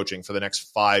have to coaching for the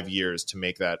next 5 years to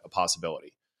make that a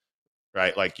possibility?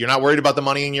 Right? Like, you're not worried about the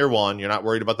money in year 1. You're not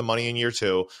worried about the money in year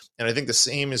 2. And I think the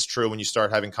same is true when you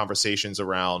start having conversations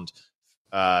around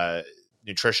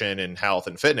nutrition and health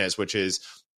and fitness, which is,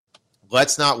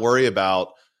 let's not worry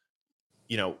about,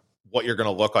 what you're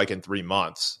going to look like in 3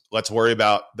 months. Let's worry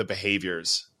about the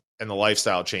behaviors and the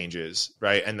lifestyle changes,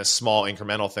 right? And the small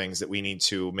incremental things that we need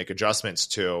to make adjustments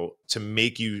to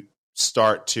make you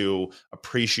start to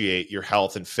appreciate your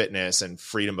health and fitness and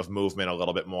freedom of movement a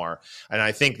little bit more. And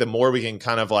I think the more we can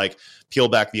kind of like peel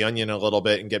back the onion a little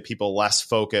bit and get people less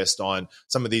focused on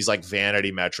some of these like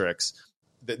vanity metrics,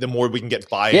 the more we can get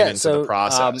buy-in into the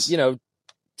process.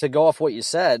 To go off what you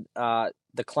said,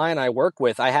 the client I work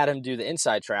with, I had him do the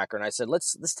inside tracker, and I said,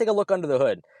 let's take a look under the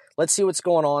hood. Let's see what's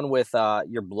going on with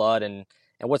your blood and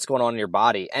what's going on in your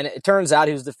body. And it turns out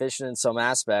he was deficient in some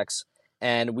aspects.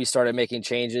 And we started making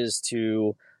changes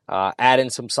to add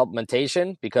in some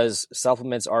supplementation, because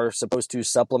supplements are supposed to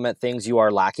supplement things you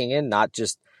are lacking in, not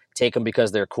just take them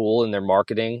because they're cool and their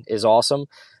marketing is awesome.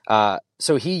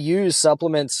 So he used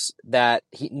supplements that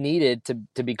he needed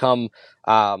to become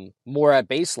more at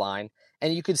baseline.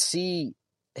 And you could see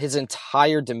his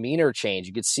entire demeanor change.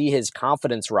 You could see his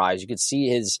confidence rise. You could see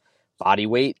his body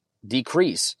weight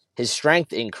decrease, his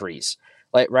strength increase.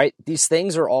 Right? These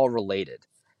things are all related.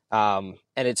 And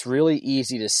it's really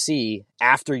easy to see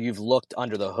after you've looked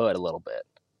under the hood a little bit.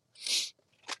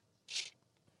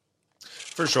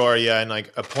 For sure. Yeah. And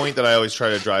like a point that I always try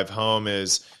to drive home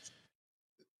is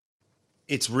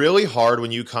it's really hard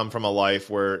when you come from a life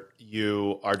where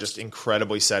you are just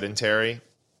incredibly sedentary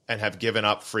and have given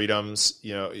up freedoms,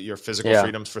 your physical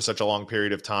freedoms for such a long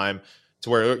period of time, to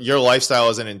where your lifestyle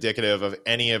isn't indicative of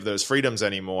any of those freedoms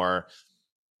anymore.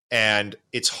 And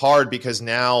it's hard because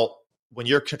now, when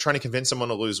you're trying to convince someone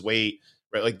to lose weight,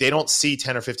 right? Like they don't see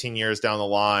 10 or 15 years down the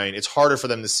line. It's harder for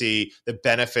them to see the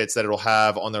benefits that it'll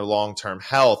have on their long-term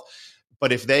health.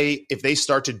 But if they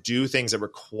start to do things that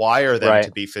require them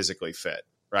to be physically fit,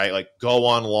 right? Like go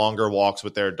on longer walks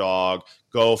with their dog,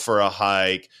 go for a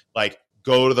hike, like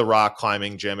go to the rock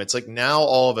climbing gym. It's like now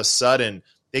all of a sudden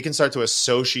they can start to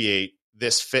associate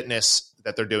this fitness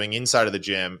that they're doing inside of the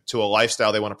gym to a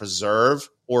lifestyle they want to preserve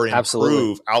or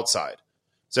improve outside.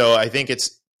 So I think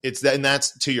it's and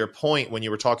that's to your point when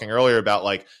you were talking earlier about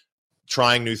like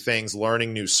trying new things,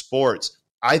 learning new sports.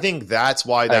 I think that's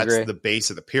why that's the base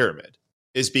of the pyramid,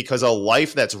 is because a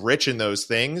life that's rich in those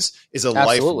things is a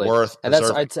life worth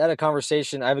preserving. And I had a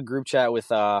conversation. I have a group chat with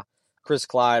Chris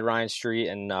Clyde, Ryan Street,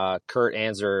 and Kurt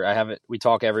Anzer. We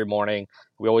talk every morning.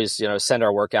 We always send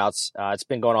our workouts. It's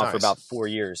been going on for about 4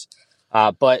 years.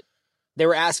 But they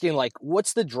were asking, like,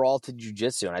 what's the draw to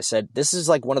jiu-jitsu? And I said, this is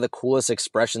like one of the coolest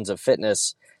expressions of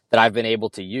fitness that I've been able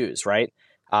to use, right?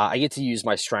 I get to use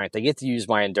my strength. I get to use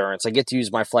my endurance. I get to use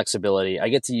my flexibility. I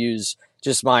get to use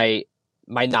just my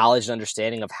knowledge and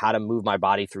understanding of how to move my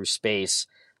body through space,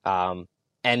 and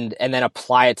then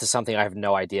apply it to something I have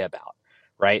no idea about,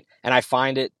 right? And I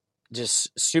find it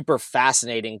just super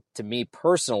fascinating to me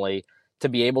personally to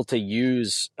be able to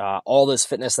use all this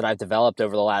fitness that I've developed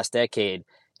over the last decade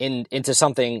into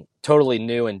something totally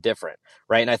new and different,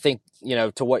 right? And I think,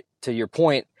 to your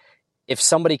point, if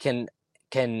somebody can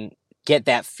get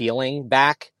that feeling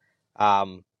back,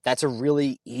 that's a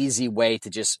really easy way to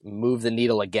just move the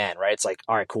needle again, right? It's like,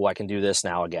 all right, cool, I can do this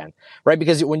now again, right?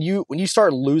 Because when you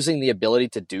start losing the ability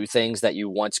to do things that you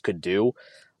once could do,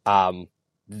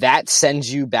 that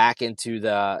sends you back into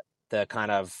the kind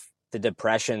of the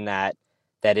depression that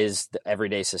is the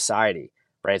everyday society,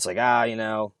 right? It's like,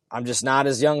 I'm just not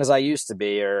as young as I used to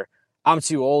be, or I'm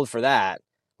too old for that.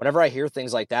 Whenever I hear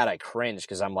things like that, I cringe,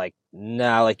 because I'm like,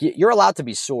 no, like you're allowed to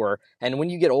be sore. And when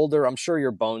you get older, I'm sure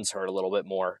your bones hurt a little bit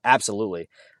more. Absolutely.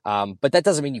 But that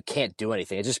doesn't mean you can't do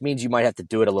anything. It just means you might have to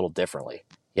do it a little differently,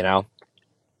 Yeah.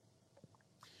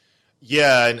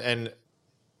 And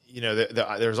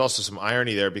there's also some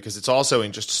irony there, because it's also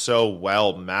just so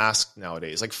well masked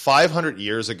nowadays. Like 500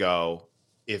 years ago,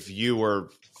 if you were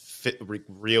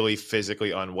really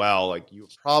physically unwell, like you're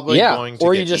probably going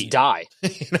to you just die.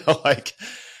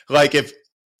 like if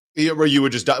you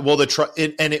would just die. Well,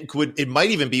 it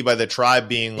might even be by the tribe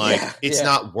being like, it's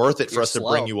not worth it for us to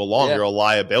bring you along. You're a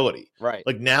liability, right?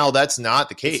 Like now that's not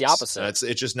the case. It's the opposite.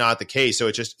 It's just not the case. So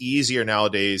it's just easier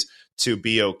nowadays to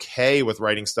be okay with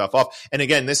writing stuff off. And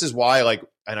again, this is why, like,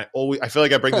 and I feel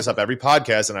like I bring this up every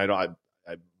podcast, and I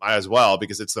might as well,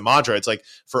 because it's the mantra. It's like,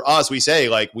 for us, we say,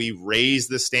 like, we raise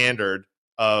the standard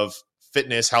of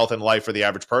fitness, health, and life for the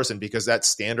average person, because that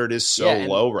standard is so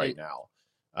low right now.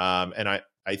 And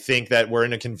I think that we're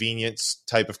in a convenience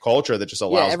type of culture that just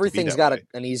allows everything's got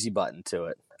an easy button to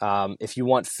it. If you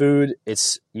want food,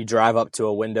 it's you drive up to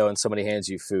a window and somebody hands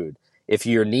you food. If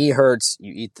your knee hurts,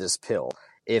 you eat this pill.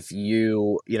 If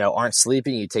you aren't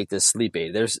sleeping, you take this sleep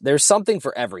aid. There's something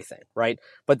for everything, right?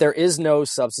 But there is no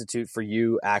substitute for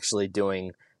you actually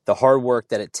doing the hard work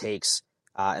that it takes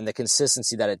and the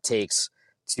consistency that it takes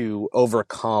to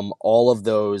overcome all of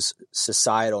those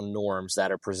societal norms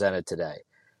that are presented today,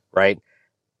 right?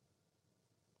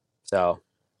 So,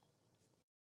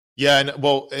 yeah,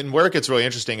 and where it gets really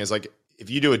interesting is like if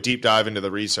you do a deep dive into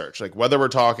the research, like whether we're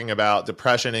talking about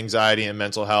depression, anxiety, and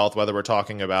mental health, whether we're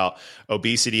talking about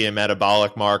obesity and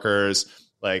metabolic markers,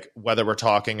 like whether we're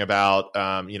talking about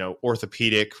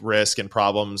orthopedic risk and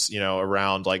problems,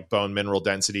 around like bone mineral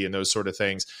density and those sort of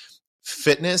things,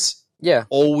 fitness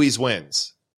always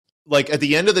wins. Like at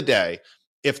the end of the day,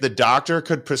 if the doctor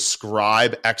could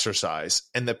prescribe exercise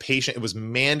and the patient, it was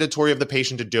mandatory of the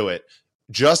patient to do it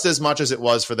just as much as it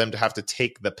was for them to have to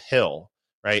take the pill,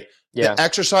 right? Yeah. The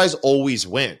exercise always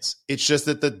wins. It's just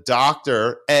that the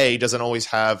doctor, doesn't always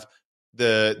have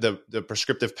the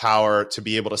prescriptive power to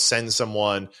be able to send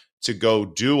someone to go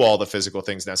do all the physical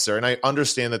things necessary. And I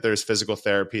understand that there's physical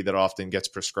therapy that often gets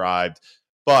prescribed,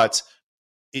 but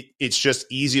it's just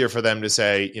easier for them to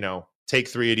say, take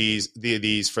 3 of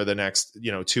these for the next,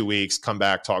 2 weeks, come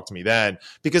back, talk to me then,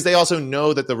 because they also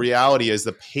know that the reality is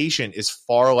the patient is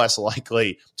far less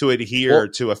likely to adhere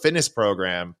to a fitness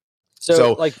program.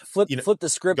 So like flip the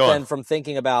script then from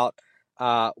thinking about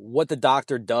what the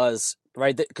doctor does,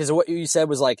 right? Because what you said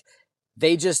was like,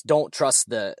 they just don't trust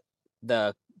the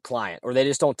client, or they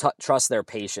just don't trust their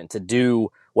patient to do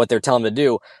what they're telling them to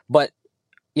do. But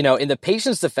in the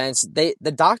patient's defense,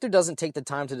 the doctor doesn't take the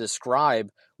time to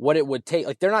describe what it would take.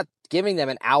 Like they're not giving them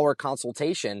an hour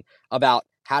consultation about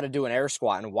how to do an air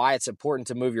squat and why it's important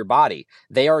to move your body.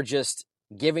 They are just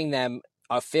giving them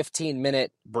a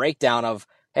 15-minute breakdown of,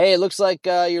 hey, it looks like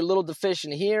you're a little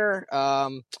deficient here.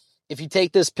 If you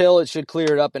take this pill, it should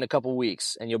clear it up in a couple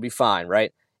weeks and you'll be fine,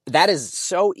 right? That is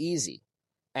so easy.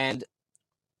 And,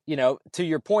 to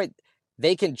your point,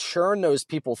 they can churn those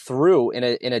people through in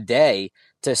a day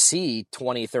to see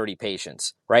 20, 30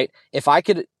 patients, right? If I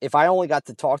only got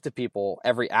to talk to people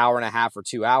every hour and a half or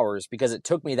 2 hours because it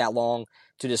took me that long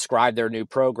to describe their new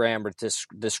program or to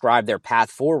describe their path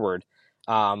forward,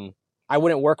 I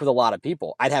wouldn't work with a lot of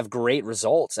people. I'd have great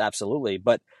results, absolutely,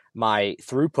 but my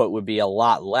throughput would be a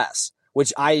lot less,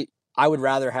 which I would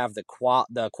rather have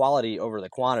the quality over the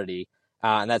quantity.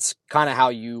 And that's kind of how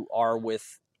you are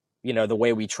with, the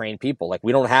way we train people. Like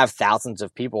we don't have thousands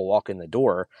of people walk in the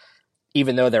door,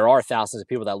 even though there are thousands of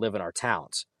people that live in our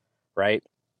towns, right?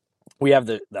 We have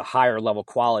the higher level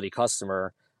quality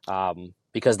customer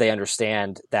because they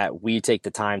understand that we take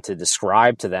the time to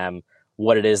describe to them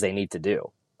what it is they need to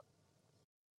do.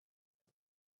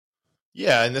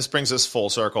 Yeah, and this brings us full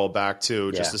circle back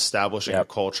to just establishing a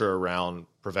culture around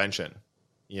prevention,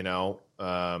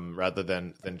 rather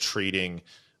than treating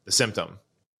the symptom.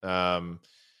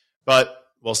 But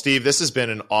Steve, this has been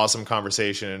an awesome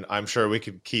conversation, and I'm sure we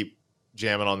could keep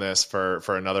jamming on this for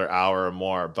another hour or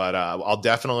more, but I'll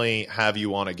definitely have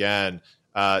you on again.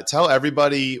 Tell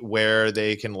everybody where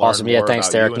they can learn more. Yeah, thanks,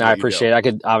 Derek. No, I appreciate it. I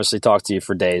could obviously talk to you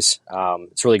for days.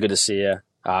 It's really good to see you.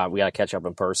 We got to catch up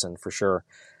in person for sure.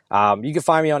 You can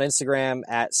find me on Instagram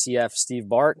at CF Steve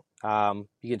Bart. You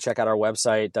can check out our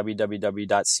website,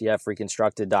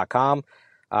 www.cfreconstructed.com.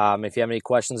 If you have any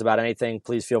questions about anything,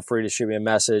 please feel free to shoot me a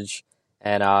message.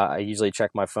 And I usually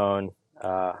check my phone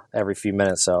every few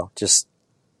minutes. So just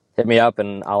hit me up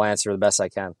and I'll answer the best I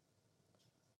can.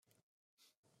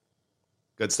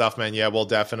 Good stuff, man. Yeah, we'll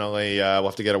definitely we'll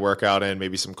have to get a workout in,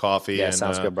 maybe some coffee. Yeah,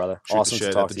 sounds good, brother. Awesome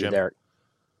to talk to you, Derek.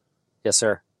 Yes,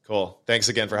 sir. Cool. Thanks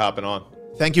again for hopping on.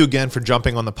 Thank you again for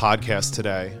jumping on the podcast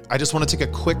today. I just want to take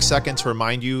a quick second to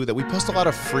remind you that we post a lot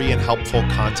of free and helpful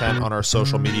content on our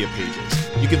social media pages.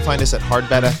 You can find us at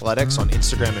Hardbat Athletics on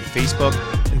Instagram and Facebook,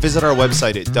 and visit our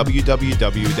website at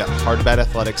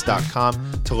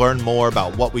www.hardbatathletics.com to learn more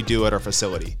about what we do at our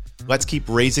facility. Let's keep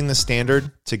raising the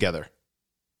standard together.